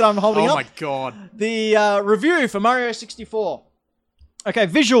thing that I'm holding up. Oh my God. The review for Mario 64. Okay,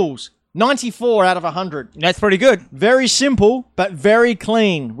 visuals. 94 out of 100. That's pretty good. Very simple, but very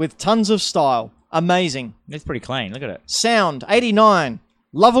clean, with tons of style. Amazing. It's pretty clean. Look at it. Sound, 89.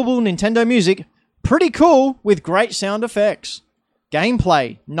 Lovable Nintendo music. Pretty cool, with great sound effects.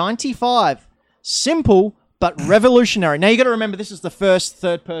 Gameplay, 95. Simple, but revolutionary. Now, you got to remember, this is the first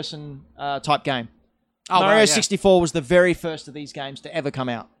third-person type game. Mario 64 was the very first of these games to ever come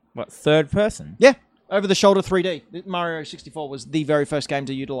out. What, third person? Yeah. Over-the-shoulder 3D. Mario 64 was the very first game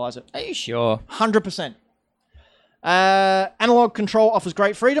to utilize it. Are you sure? 100%. Analog control offers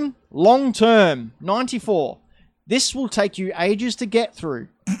great freedom. Long-term, 94. This will take you ages to get through.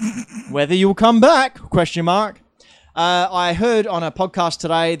 Whether you'll come back, question mark. I heard on a podcast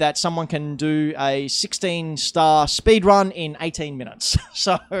today that someone can do a 16-star speed run in 18 minutes.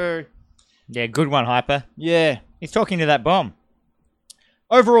 So... yeah, good one, Hyper. Yeah. He's talking to that bomb.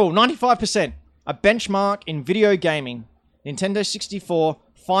 Overall, 95%. A benchmark in video gaming. Nintendo 64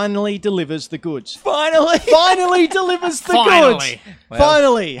 finally delivers the goods. Finally! Finally delivers the goods! Well,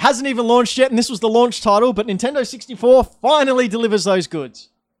 finally! Hasn't even launched yet, and this was the launch title, but Nintendo 64 finally delivers those goods.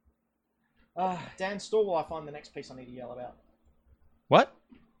 Dan, store while I find the next piece I need to yell about. what?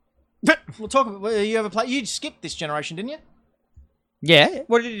 We'll talk about... You ever play... You skipped this generation, didn't you? Yeah.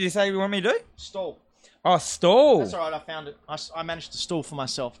 What did you say you want me to do? Stall. Oh, stall. That's alright, I found it. I managed to stall for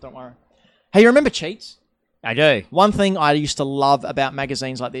myself, don't worry. Hey, you remember cheats? I do. One thing I used to love about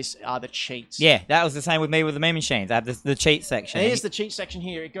magazines like this are the cheats. Yeah, that was the same with me with the Meme Machines. I had the cheat section. And here's the cheat section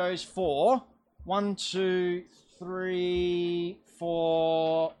here. It goes for 1, 2, 3,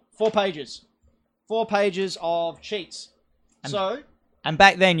 4 pages. 4 pages of cheats. And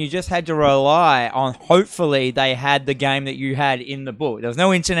back then, you just had to rely on, hopefully, they had the game that you had in the book. There was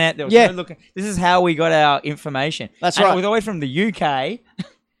no internet. There was no looking. This is how we got our information. That's and right. It was always from the UK.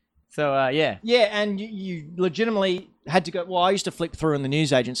 So, yeah. Yeah, and you legitimately had to go... Well, I used to flip through in the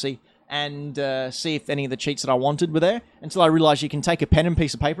news agency and see if any of the cheats that I wanted were there, until I realised you can take a pen and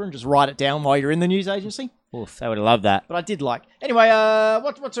piece of paper and just write it down while you're in the news agency. Oof, I would have loved that. But I did like. Anyway,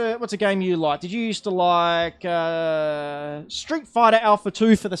 what's a game you like? Did you used to like Street Fighter Alpha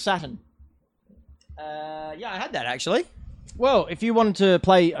 2 for the Saturn? Yeah, I had that, actually. Well, if you wanted to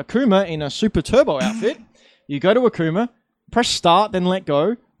play Akuma in a Super Turbo outfit, you go to Akuma, press start, then let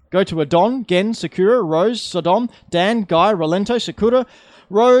go. Go to Adon, Gen, Sakura, Rose, Sodom, Dan, Guy, Rolento, Sakura,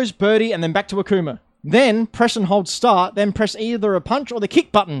 Rose, Birdie, and then back to Akuma. Then press and hold start, then press either a punch or the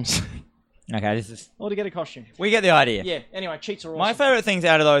kick buttons. Okay, this is... Or to get a costume. We get the idea. Yeah, anyway, cheats are awesome. My favourite things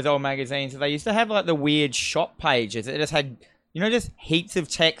out of those old magazines is they used to have, like, the weird shop pages. It just had, just heaps of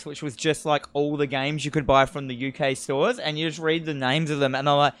text, which was just, like, all the games you could buy from the UK stores, and you just read the names of them, and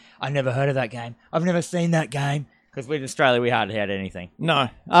they're like, I've never heard of that game. I've never seen that game. Because in Australia, we hardly had anything. No.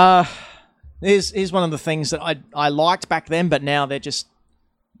 Here's one of the things that I liked back then, but now they're just...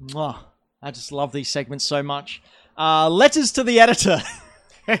 Oh, I just love these segments so much. Letters to the editor.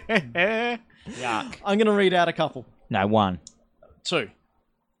 Yuck. I'm going to read out a couple. No, 1. 2.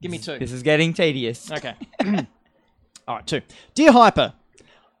 Give me 2. This is getting tedious. Okay. All right, 2. Dear Hyper,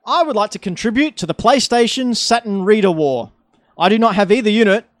 I would like to contribute to the PlayStation Saturn Reader War. I do not have either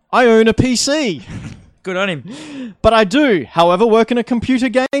unit. I own a PC. Good on him. But I do, however, work in a computer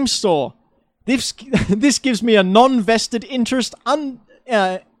game store. This gives me a non-vested interest,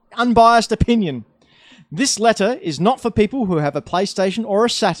 unbiased opinion. This letter is not for people who have a PlayStation or a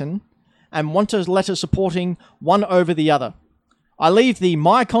Saturn and want a letter supporting one over the other. I leave the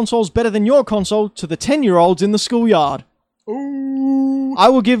my console's better than your console to the 10-year-olds in the schoolyard. Ooh. I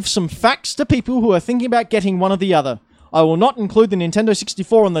will give some facts to people who are thinking about getting one or the other. I will not include the Nintendo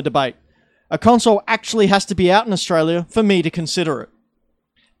 64 in the debate. A console actually has to be out in Australia for me to consider it.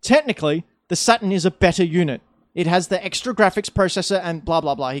 Technically, the Saturn is a better unit. It has the extra graphics processor and blah,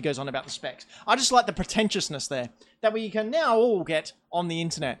 blah, blah. He goes on about the specs. I just like the pretentiousness there that we can now all get on the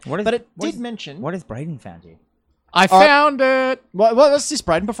internet. But it did mention... What has Braden found you? I found it. What's this,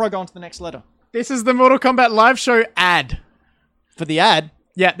 Braden, before I go on to the next letter? This is the Mortal Kombat live show ad. For the ad?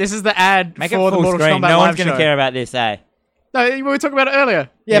 Yeah, this is the ad Make for it the full Mortal screen. Kombat No live one's going show. to care about this, eh? No, we were talking about it earlier.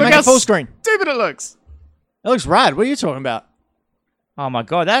 Yeah, Look make how it full screen. Stupid it looks. It looks rad. What are you talking about? Oh my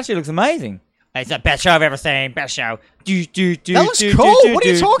god, that actually looks amazing. It's the best show I've ever seen. Best show. That looks cool. What are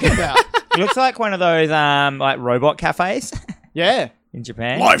you talking about? It looks like one of those like robot cafes Yeah. in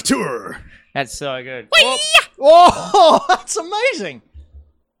Japan. Live tour. That's so good. Oh, that's amazing.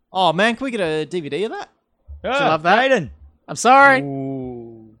 Oh, man, can we get a DVD of that? Oh, love that? Braden. I'm sorry.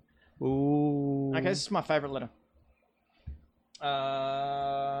 Ooh. Okay, this is my favourite letter.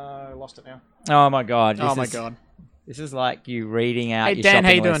 I lost it now. Oh my god. Oh my god. This is like you reading out Hey, your Dan, shopping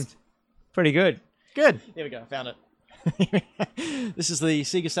how you list. doing? Pretty good. Good. Here we go. Found it. This is the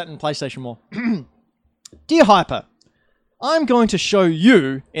Sega Saturn PlayStation War. Dear Hyper, I'm going to show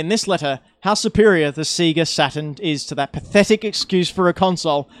you in this letter how superior the Sega Saturn is to that pathetic excuse for a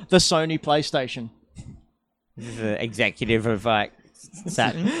console, the Sony PlayStation. This is the executive of like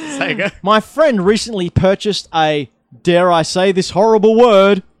Saturn. Sega. My friend recently purchased a, dare I say this horrible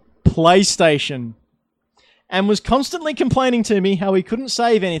word, PlayStation, and was constantly complaining to me how he couldn't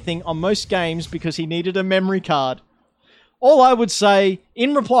save anything on most games because he needed a memory card. All I would say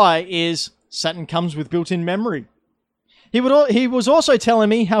in reply is, Saturn comes with built-in memory. He was also telling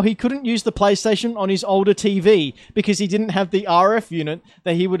me how he couldn't use the PlayStation on his older TV because he didn't have the RF unit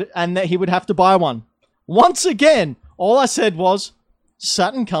that he would have to buy one. Once again, all I said was,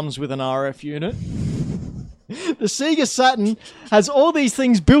 Saturn comes with an RF unit. The Sega Saturn has all these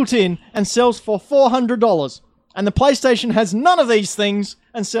things built in and sells for $400. And the PlayStation has none of these things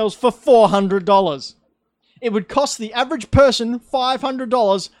and sells for $400. It would cost the average person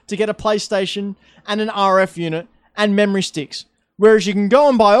 $500 to get a PlayStation and an RF unit and memory sticks. Whereas you can go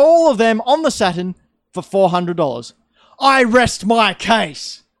and buy all of them on the Saturn for $400. I rest my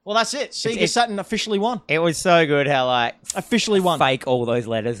case. Well, that's it. Sega Saturn officially won. It was so good how like Officially won. fake all those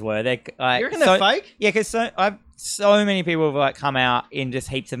letters were. They're like, You reckon they're fake? Yeah, because so many people have like come out in just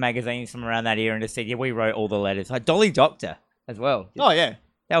heaps of magazines from around that era and just said, yeah, we wrote all the letters. Like Dolly Doctor as well. Oh, yeah.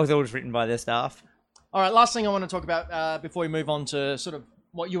 That was all just written by their staff. All right, last thing I want to talk about before we move on to sort of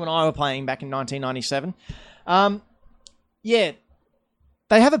what you and I were playing back in 1997. Yeah,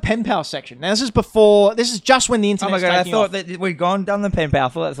 they have a pen pal section. Now, this is just when the Oh internet my god! I taking thought off. that we'd done the pen pal. I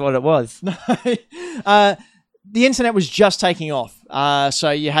thought that's what it was. The internet was just taking off.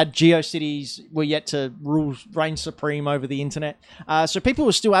 So you had GeoCities were yet to reign supreme over the internet. So people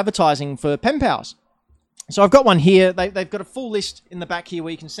were still advertising for pen pals. So I've got one here. They've got a full list in the back here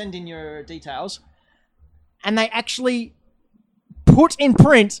where you can send in your details. And they actually put in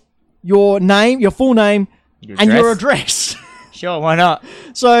print your name, your full name, and your address. Sure, why not?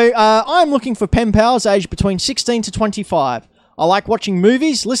 So I'm looking for pen pals aged between 16 to 25. I like watching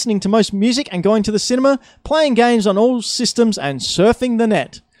movies, listening to most music, and going to the cinema, playing games on all systems, and surfing the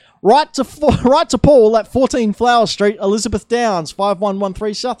net. Write to Paul at 14 Flower Street, Elizabeth Downs,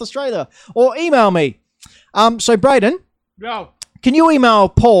 5113 South Australia, or email me. So Braden, Go. can you email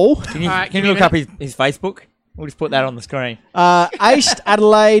Paul? Can you, Alright, can give you me look a up his Facebook? We'll just put that on the screen.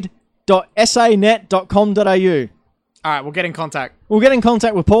 acedadelaide.sanet.com.au. All right, we'll get in contact. We'll get in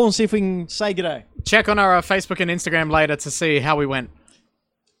contact with Paul and see if we can say g'day. Check on our Facebook and Instagram later to see how we went.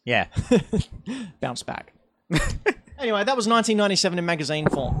 Yeah. Bounce back. Anyway, that was 1997 in magazine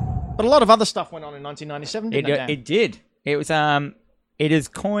form. But a lot of other stuff went on in 1997, didn't it, Dan? It did. It was it is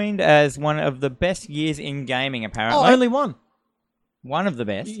coined as one of the best years in gaming, apparently. Oh, only one. One of the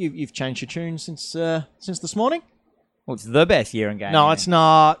best. You've changed your tune since this morning? Well, it's the best year in gaming. No, it's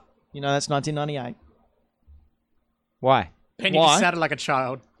not. You know, that's 1998. Why? Penny Why? just sounded like a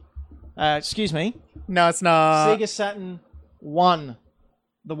child. Excuse me. No, it's not. Sega Saturn won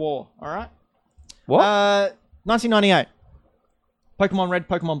the war, all right? What? 1998. Pokemon Red,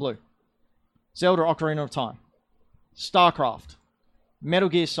 Pokemon Blue. Zelda Ocarina of Time. StarCraft. Metal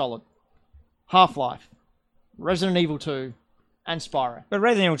Gear Solid. Half-Life. Resident Evil 2. And Spyro. But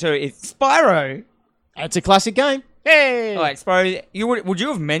Resident Evil 2 is Spyro. It's a classic game. Hey! All right, Spyro. Would you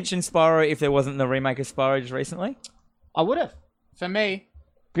have mentioned Spyro if there wasn't the remake of Spyro just recently? I would have. For me.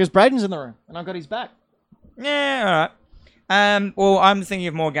 Because Braden's in the room, and I've got his back. Yeah, all right. Well, I'm thinking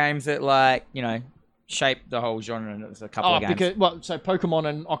of more games that, like, you know, shape the whole genre, and there's a couple of games. So Pokemon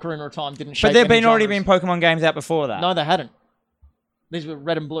and Ocarina of Time didn't shape But there have any already genres. been Pokemon games out before that. No, they hadn't. These were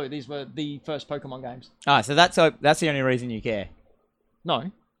Red and Blue. These were the first Pokemon games. Ah, so that's the only reason you care.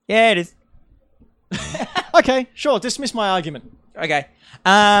 No. Yeah, it is. Okay, sure. Dismiss my argument. Okay.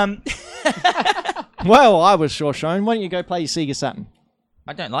 Well, I was sure shown. Why don't you go play your Sega Saturn?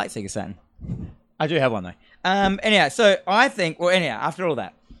 I don't like Sega Saturn. I do have one though. Anyhow, so I think. Well, anyhow, after all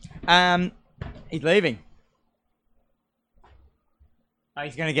that, he's leaving. Oh,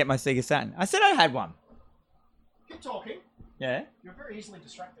 he's gonna get my Sega Saturn. I said I had one. Keep talking. Yeah. You're very easily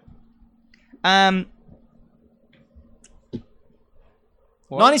distracted.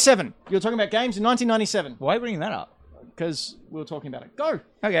 What? 97. You were talking about games in 1997 Why are you bringing that up? because we were talking about it. Go.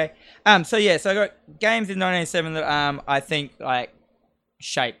 Okay. So I got games in 1997 that I think like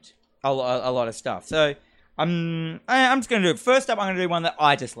shaped a lot of stuff. So I'm just gonna do it. First up, I'm gonna do one that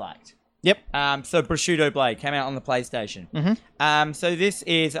I just liked. Yep. So Bushido Blade came out on the PlayStation. Mm-hmm. So this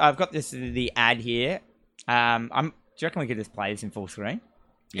is I've got the ad here. Do you reckon we could just play this in full screen?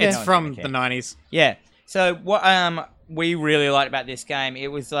 It's no from one's the gonna care. 90s. Yeah. So what we really liked about this game,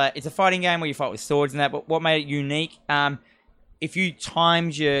 it was it's a fighting game where you fight with swords and that. But what made it unique, if you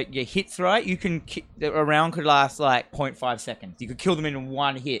timed your hits right, you can a round could last like 0.5 seconds. You could kill them in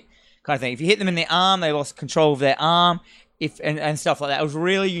one hit, kind of thing. If you hit them in the arm, they lost control of their arm. And stuff like that. It was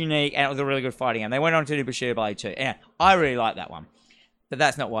really unique and it was a really good fighting game. They went on to do Bushido Blade 2. Yeah, I really like that one. But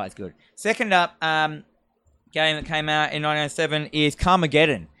that's not why it's good. Second up, game that came out in 1997 is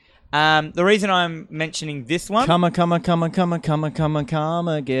Carmageddon. The reason I'm mentioning this one...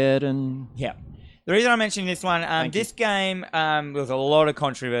 Carmageddon. Yeah. The reason I'm mentioning this one, this game, there was a lot of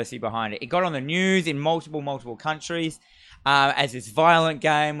controversy behind it. It got on the news in multiple countries as this violent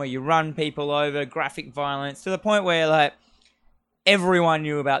game where you run people over, graphic violence, to the point where, like, everyone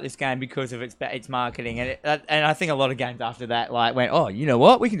knew about this game because of its marketing, and I think a lot of games after that like went, oh, you know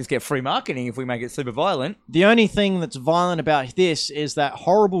what? We can just get free marketing if we make it super violent. The only thing that's violent about this is that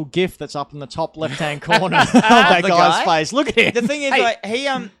horrible GIF that's up in the top left-hand corner of that The guy's guy? face. Look at him. The thing is, Hey, like,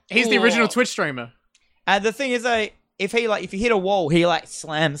 He's the original Twitch streamer. The thing is, if you hit a wall, he like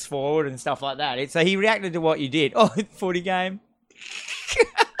slams forward and stuff like that. So he reacted to what you did. Oh, footy game.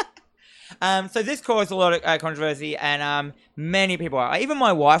 So this caused a lot of controversy, and many people, even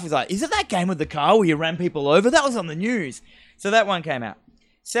my wife was like, is it that game with the car where you ran people over? That was on the news. So that one came out.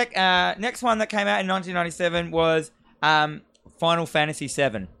 Next one that came out in 1997 was Final Fantasy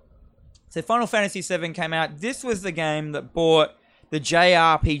VII. So Final Fantasy VII came out. This was the game that brought the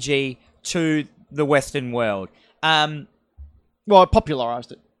JRPG to the Western world. Well, it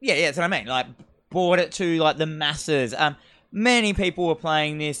popularized it. Yeah, that's what I mean. Like, brought it to like the masses. Many people were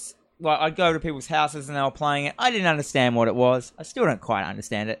playing this. Well, I'd go to people's houses and they were playing it. I didn't understand what it was. I still don't quite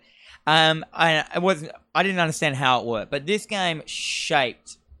understand it. I didn't understand how it worked. But this game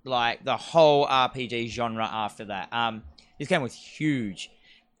shaped like the whole RPG genre after that. This game was huge.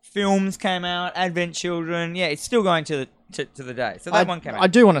 Films came out, Advent Children. Yeah, it's still going to the day. So that one came out. I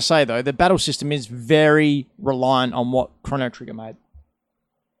do want to say, though, the battle system is very reliant on what Chrono Trigger made.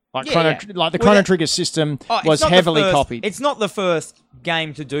 Like the Chrono Trigger system was heavily copied. It's not the first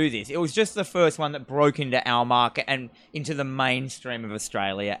game to do this. It was just the first one that broke into our market and into the mainstream of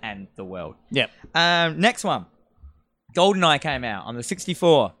Australia and the world. Yep. Next one. GoldenEye came out on the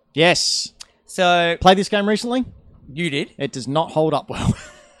 64. Yes. So played this game recently? You did. It does not hold up well.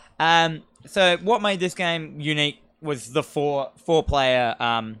 So what made this game unique was the four player.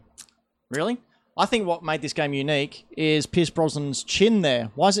 Really? I think what made this game unique is Pierce Brosnan's chin there.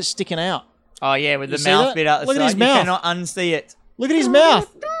 Why is it sticking out? Oh yeah, with the mouth bit out the Look side. At his mouth. You cannot unsee it. Look at his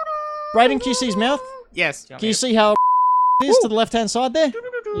mouth. Brayden, can you see his mouth? Yes. Can you see how it is to the left-hand side there?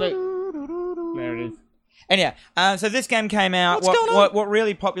 Look. There it is. Anyhow, so this game came out. What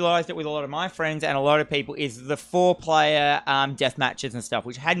really popularised it with a lot of my friends and a lot of people is the 4-player death matches and stuff,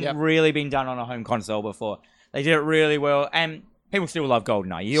 which hadn't really been done on a home console before. They did it really well, and people still love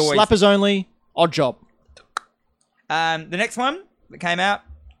GoldenEye. Slappers only, odd job. The next one that came out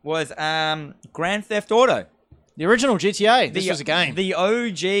was Grand Theft Auto. The original GTA. This was a game. The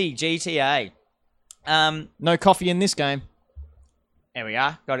OG GTA. No coffee in this game. There we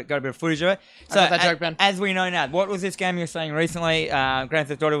are. Got a bit of footage of it. So that joke, Ben. As we know now, what was this game you were saying recently? Grand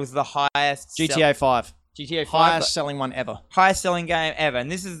Theft Auto was the highest... GTA 5. GTA 5. Highest selling one ever. Highest selling game ever.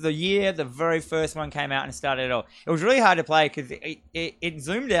 And this is the year the very first one came out and started it all. It was really hard to play because it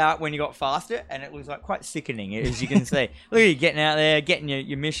zoomed out when you got faster and it was like quite sickening, as you can see. Look at you getting out there, getting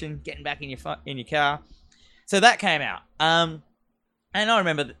your mission, getting back in your car. So that came out. And I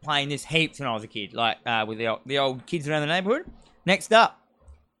remember playing this heaps when I was a kid, like with the old kids around the neighborhood. Next up.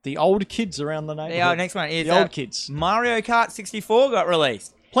 The old kids around the neighborhood. The next one is... The old kids. Mario Kart 64 got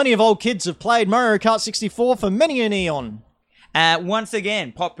released. Plenty of old kids have played Mario Kart 64 for many an eon. Once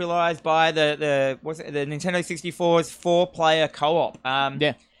again, popularized by the Nintendo 64's 4-player co-op.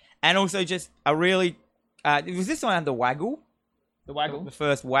 Yeah. And also just a really... was this one the Waggle? The Waggle? The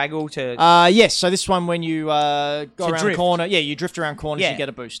first Waggle to... Yes, so this one when you go around drift. a corner... Yeah, you drift around corners, you get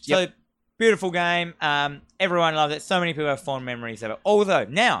a boost. Yep. So, beautiful game. Everyone loves it. So many people have fond memories of it. Although,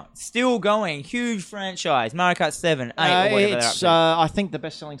 now, still going. Huge franchise. Mario Kart 7, 8, or whatever it's, they're up I think, the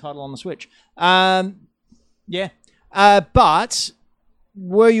best-selling title on the Switch. Yeah. But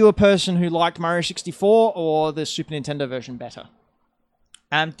were you a person who liked Mario 64 or the Super Nintendo version better?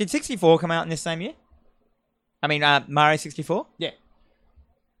 Did 64 come out in this same year? I mean, Mario 64? Yeah.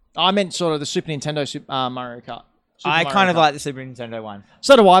 I meant sort of the Super Nintendo Mario Kart. I kind of like the Super Nintendo one.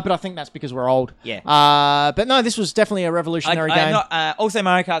 So do I, but I think that's because we're old. Yeah. But no, this was definitely a revolutionary game. Also,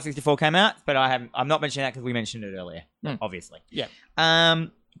 Mario Kart 64 came out, but I'm not mentioning that because we mentioned it earlier, obviously. Yeah.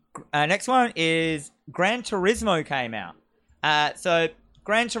 Next one is Gran Turismo came out. So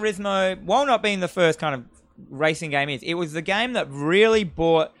Gran Turismo, while not being the first kind of racing game, it was the game that really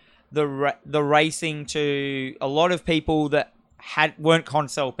brought the racing to a lot of people that weren't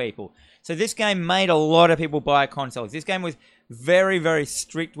console people. So this game made a lot of people buy consoles. This game was very, very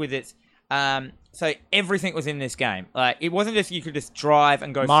strict with its... so everything was in this game. Like it wasn't just you could just drive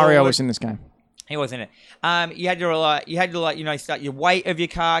and go Mario forward. was in this game. He was in it. You had to start your weight of your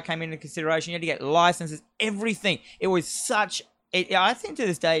car came into consideration. You had to get licenses, everything. It was such... I think to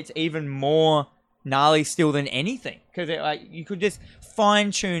this day it's even more gnarly still than anything. Because you could just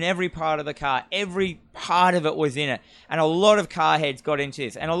fine-tune every part of the car. Every part of it was in it. And a lot of car heads got into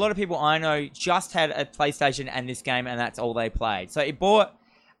this. And a lot of people I know just had a PlayStation and this game, and that's all they played. So it brought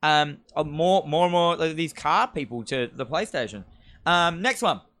more and more of these car people to the PlayStation. Next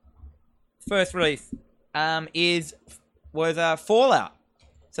one. First release was Fallout.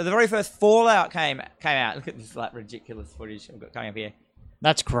 So the very first Fallout came out. Look at this ridiculous footage I've got coming up here.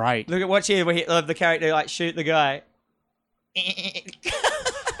 That's great. Look at watch here where the character shoot the guy.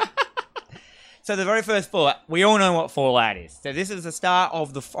 So the very first Fallout, we all know what Fallout is. So this is the start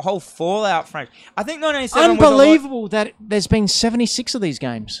of the whole Fallout franchise. I think 1997 Unbelievable that there's been 76 of these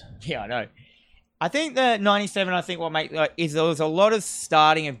games. Yeah, I know. I think that 97, what makes is there was a lot of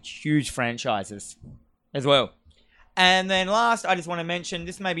starting of huge franchises as well. And then last, I just want to mention,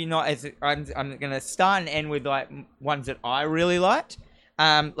 this maybe not as... I'm going to start and end with ones that I really liked.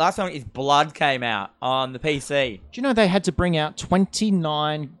 Last one is Blood came out on the PC. Do you know they had to bring out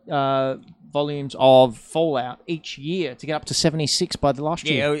 29 volumes of Fallout each year to get up to 76 by the last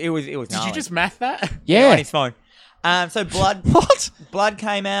year? Yeah, it was Did you just math that? Yeah. On his phone. So Blood. What? Blood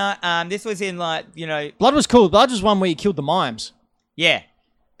came out. This was in Blood was cool. Blood was one where you killed the mimes. Yeah.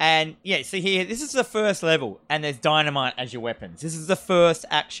 And yeah, so here, this is the first level, and there's dynamite as your weapons. This is the first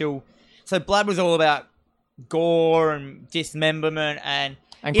actual. So Blood was all about gore and dismemberment and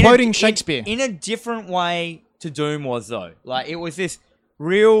quoting Shakespeare in a different way to Doom was though. Like it was this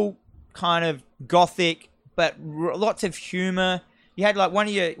real kind of gothic, but lots of humor. You had like one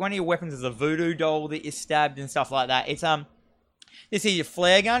of your weapons is a voodoo doll that you stabbed and stuff like that. It's This is your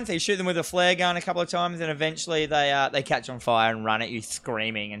flare gun, so you shoot them with a flare gun a couple of times, and eventually they catch on fire and run at you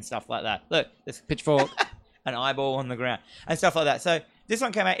screaming and stuff like that. Look, this pitchfork, an eyeball on the ground and stuff like that. So this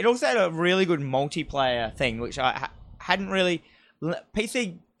one came out. It also had a really good multiplayer thing, which I hadn't really.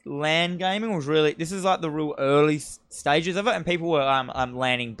 PC LAN gaming was really. This is like the real early stages of it, and people were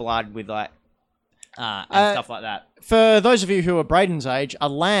landing Blood with like and stuff like that. For those of you who are Braden's age, a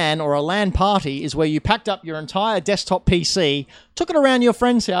LAN or a LAN party is where you packed up your entire desktop PC, took it around your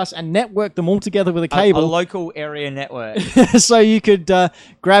friend's house, and networked them all together with a cable. A local area network. So you could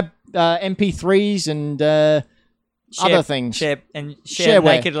grab MP3s and other things. Share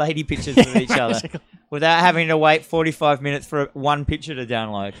naked lady pictures of each other without having to wait 45 minutes for one picture to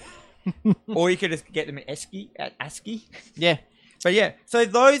download. Or you could just get them in ASCII. Yeah. But yeah, so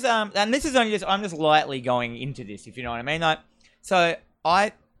those and this is only just I'm just lightly going into this, if you know what I mean. Like, so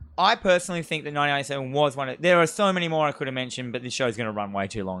I personally think that 1997 was one of. There are so many more I could have mentioned, but this show's going to run way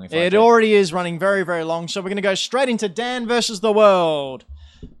too long. It already is running very, very long, so we're going to go straight into Dan versus the world.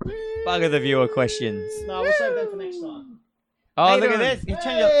 Bugger the viewer questions. No, we'll save them for next time. Oh, look at this! You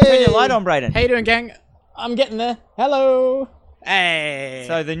turn your light on, Braden. How you doing, gang? I'm getting there. Hello. Hey.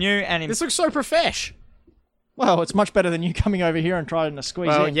 So the new anime. This looks so profesh. Well, it's much better than you coming over here and trying to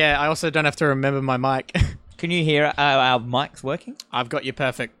squeeze in. Yeah, I also don't have to remember my mic. Can you hear our mics working? I've got you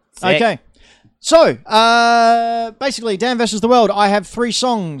perfect. Sick. Okay. So, basically, Dan versus the World, I have 3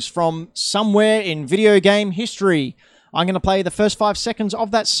 songs from somewhere in video game history. I'm going to play the first 5 seconds of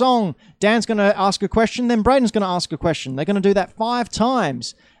that song. Dan's going to ask a question, then Braden's going to ask a question. They're going to do that 5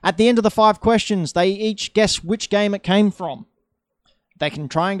 times. At the end of the 5 questions, they each guess which game it came from. They can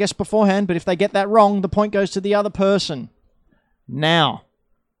try and guess beforehand, but if they get that wrong, the point goes to the other person. Now,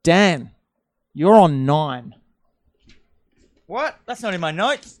 Dan, you're on 9. What? That's not in my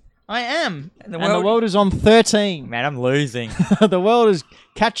notes. I am. And the world is on 13. Man, I'm losing. The world is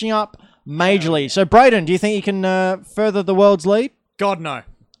catching up majorly. So, Braden, do you think you can further the world's lead? God, no.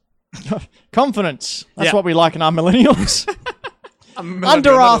 Confidence. That's Yeah. what we like in our millennials. I'm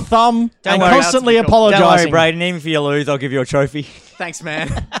Under our thumb and worry, constantly that's cool. Don't worry, apologising. Braden. Even if you lose, I'll give you a trophy. Thanks,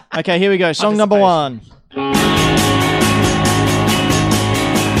 man. Okay, here we go. Song number 1.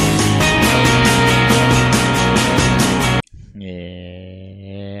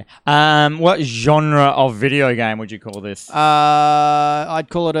 Yeah. What genre of video game would you call this? I'd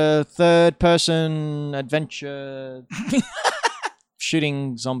call it a third-person adventure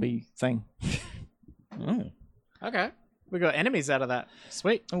shooting zombie thing. Okay. We got enemies out of that.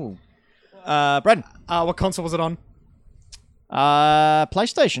 Sweet. Ooh. Braden. What console was it on?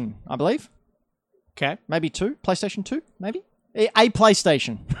 PlayStation, I believe. Okay. Maybe 2. PlayStation 2, maybe? A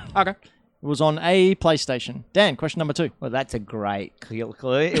PlayStation. Okay. It was on a PlayStation. Dan, question number 2. Well, that's a great clue.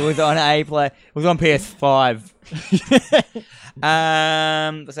 It was on It was on PS5.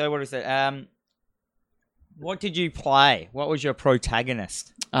 So what is it? What did you play? What was your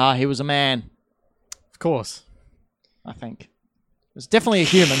protagonist? He was a man, Of course. I think. It was definitely a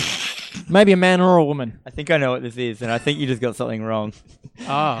human. Maybe a man or a woman. I think I know what this is, and I think you just got something wrong.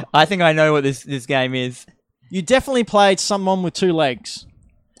 Oh. I think I know what this game is. You definitely played someone with 2 legs.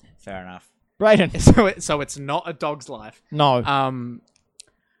 Fair enough. Braden. So it's not A Dog's Life. No.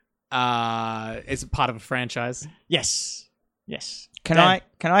 Is it part of a franchise? Yes. Yes. Can Dan.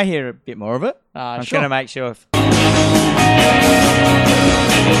 I hear a bit more of it? I'm Sure. going to make sure.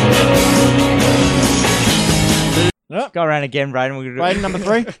 Yep. Go around again, Braden. We're gonna Braden, number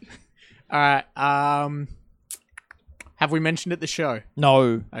 3. All right. Have we mentioned it the show?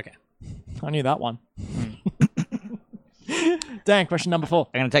 No. Okay. I knew that one. Dan, question number 4.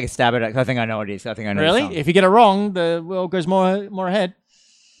 I'm going to take a stab at it 'cause I think I know what it is. I think I know. Really? If you get it wrong, the world goes more ahead.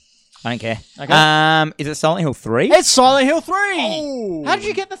 I don't care. Okay. Is it Silent Hill 3? It's Silent Hill 3. Oh. How did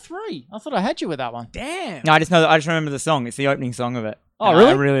you get the 3? I thought I had you with that one. Damn. No, I just know. I just remember the song. It's the opening song of it. Oh, And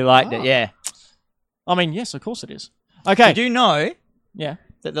really? I really liked it. Yeah. I mean, yes, of course it is. Okay. Did you know Yeah.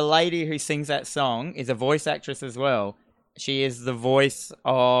 that the lady who sings that song is a voice actress as well? She is the voice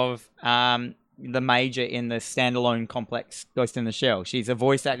of the Major in the standalone complex Ghost in the Shell. She's a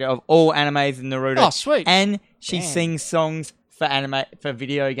voice actor of all animes in Naruto. Oh, sweet. And she Damn. sings songs for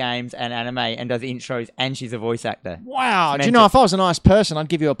video games and anime and does intros, and she's a voice actor. Wow. It's Do you know, mental. if I was a nice person, I'd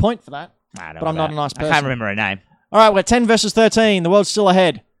give you a point for that. I don't But I'm know not a that. nice I can't person. remember her name. All right, we're 10 versus 13. The world's still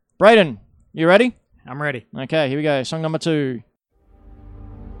ahead. Brayden, you ready? I'm ready. Okay, here we go. Song number 2.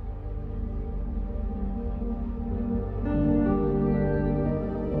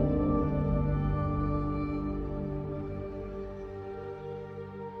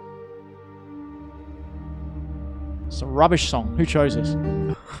 It's a rubbish song. Who chose this?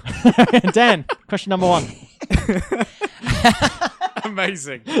 Dan, question number 1.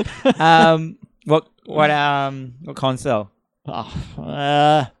 Amazing. What console?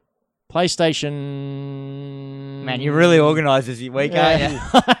 PlayStation. Man, you're really organised this week, aren't you?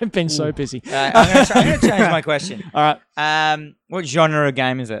 I've been so busy. I'm going to change my question. All right. What genre of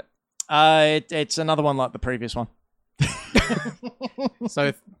game is it? It's another one like the previous one.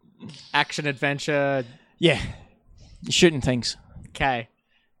 So, action adventure. Yeah. You're shooting things. Okay.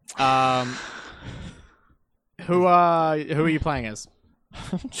 Who are you playing as?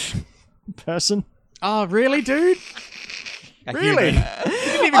 Person. Oh, really, dude? A Really? human. You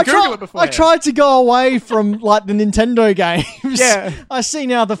didn't even Google it before. I tried to go away from like the Nintendo games. Yeah. I see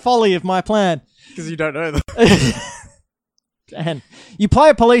now the folly of my plan. Because you don't know them. Dan, you play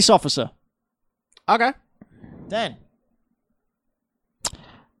a police officer. Okay. Dan.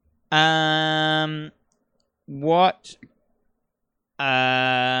 What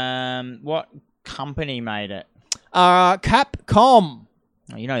company made it? Capcom.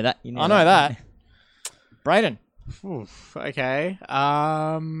 Oh, you know that. I know that. Brayden. Oof, okay.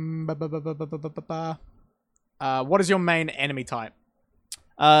 What is your main enemy type?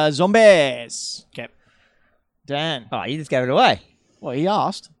 Zombies. Okay. Dan. Oh, you just gave it away. Well, he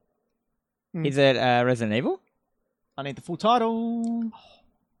asked. Is it Resident Evil? I need the full title.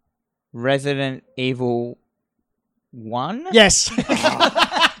 Resident Evil 1? Yes.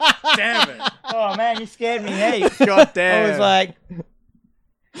 Damn it. Oh, man, you scared me, hey. God damn. I was like...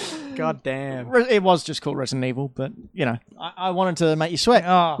 God damn. It was just called Resident Evil, but, you know, I wanted to make you sweat.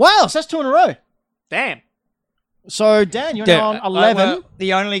 Oh. Wow, so that's 2 in a row. Damn. So, Dan, you're now on 11 well,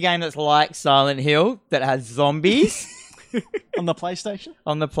 the only game that's like Silent Hill that has zombies on the PlayStation.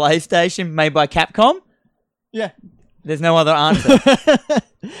 on the PlayStation made by Capcom. Yeah. There's no other answer.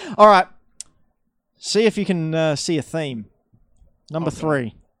 All right. See if you can see a theme. Number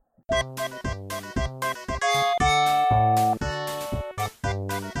 3.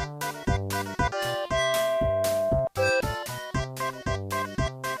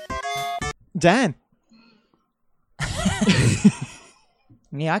 Dan.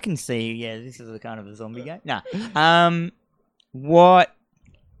 Yeah, I can see. Yeah, this is a kind of a zombie game. Nah. What?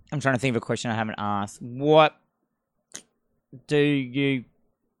 I'm trying to think of a question I haven't asked. What is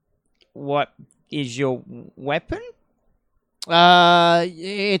your weapon?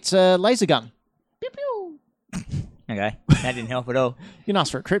 It's a laser gun. Pew pew. Okay, that didn't help at all. You can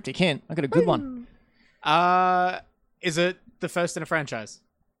ask for a cryptic hint. I got a good one. Is it the first in a franchise?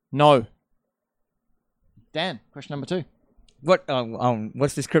 No. Dan, question number 2. What?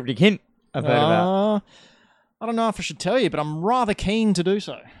 What's this cryptic hint I've heard about? I don't know if I should tell you, but I'm rather keen to do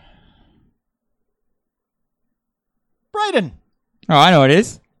so. Brayden. Oh, I know what it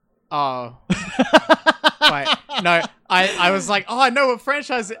is. Oh. Wait, no. I was like, I know what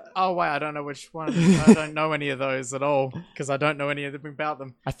franchise. Oh, wait, I don't know which one. I don't know any of those at all because I don't know any of them about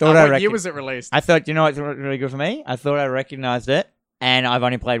them. I thought What year was it released? I thought, you know what's really good for me? I thought I recognized it, and I've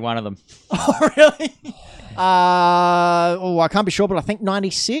only played one of them. Oh, really? I can't be sure, but I think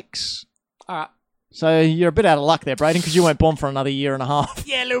 96. All right. So you're a bit out of luck there, Brayden, because you weren't born for another year and a half.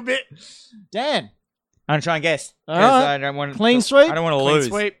 Yeah, a little bit. Dan. I'm gonna try and guess. All 'cause right. I don't want Clean sweep? I don't want to Clean lose.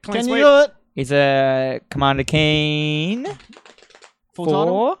 sweep. Clean Can sweep. you do it? It's a Commander Keen. Full title?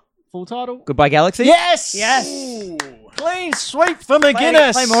 4. Full title? Goodbye Galaxy. Yes! Yes. Ooh. Clean sweep for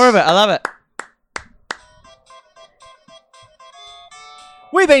McGuinness. Play more of it. I love it.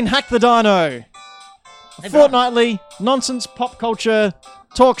 We've been Hack the Dino. A fortnightly nonsense pop culture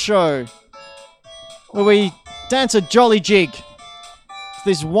talk show where we dance a jolly jig to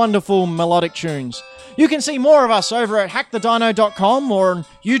these wonderful melodic tunes. You can see more of us over at hackthedino.com or on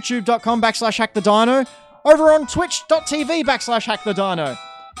youtube.com/hackthedino, over on twitch.tv/hackthedino.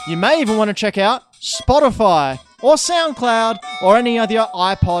 You may even want to check out Spotify or SoundCloud or any of your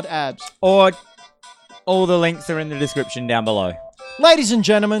iPod apps. Or all the links are in the description down below. Ladies and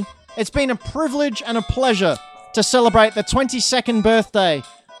gentlemen, it's been a privilege and a pleasure to celebrate the 22nd birthday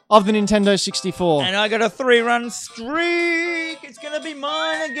of the Nintendo 64. And I got a 3-run streak. It's gonna be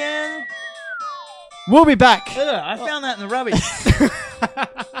mine again. We'll be back. Ugh, I found that in the rubbish.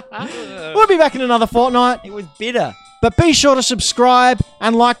 We'll be back in another fortnight. It was bitter. But be sure to subscribe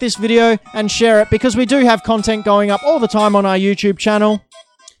and like this video and share it because we do have content going up all the time on our YouTube channel.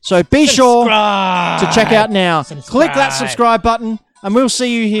 So be sure to check out now. Click that subscribe button and we'll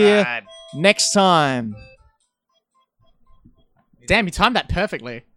see you here next time. Damn, you timed that perfectly.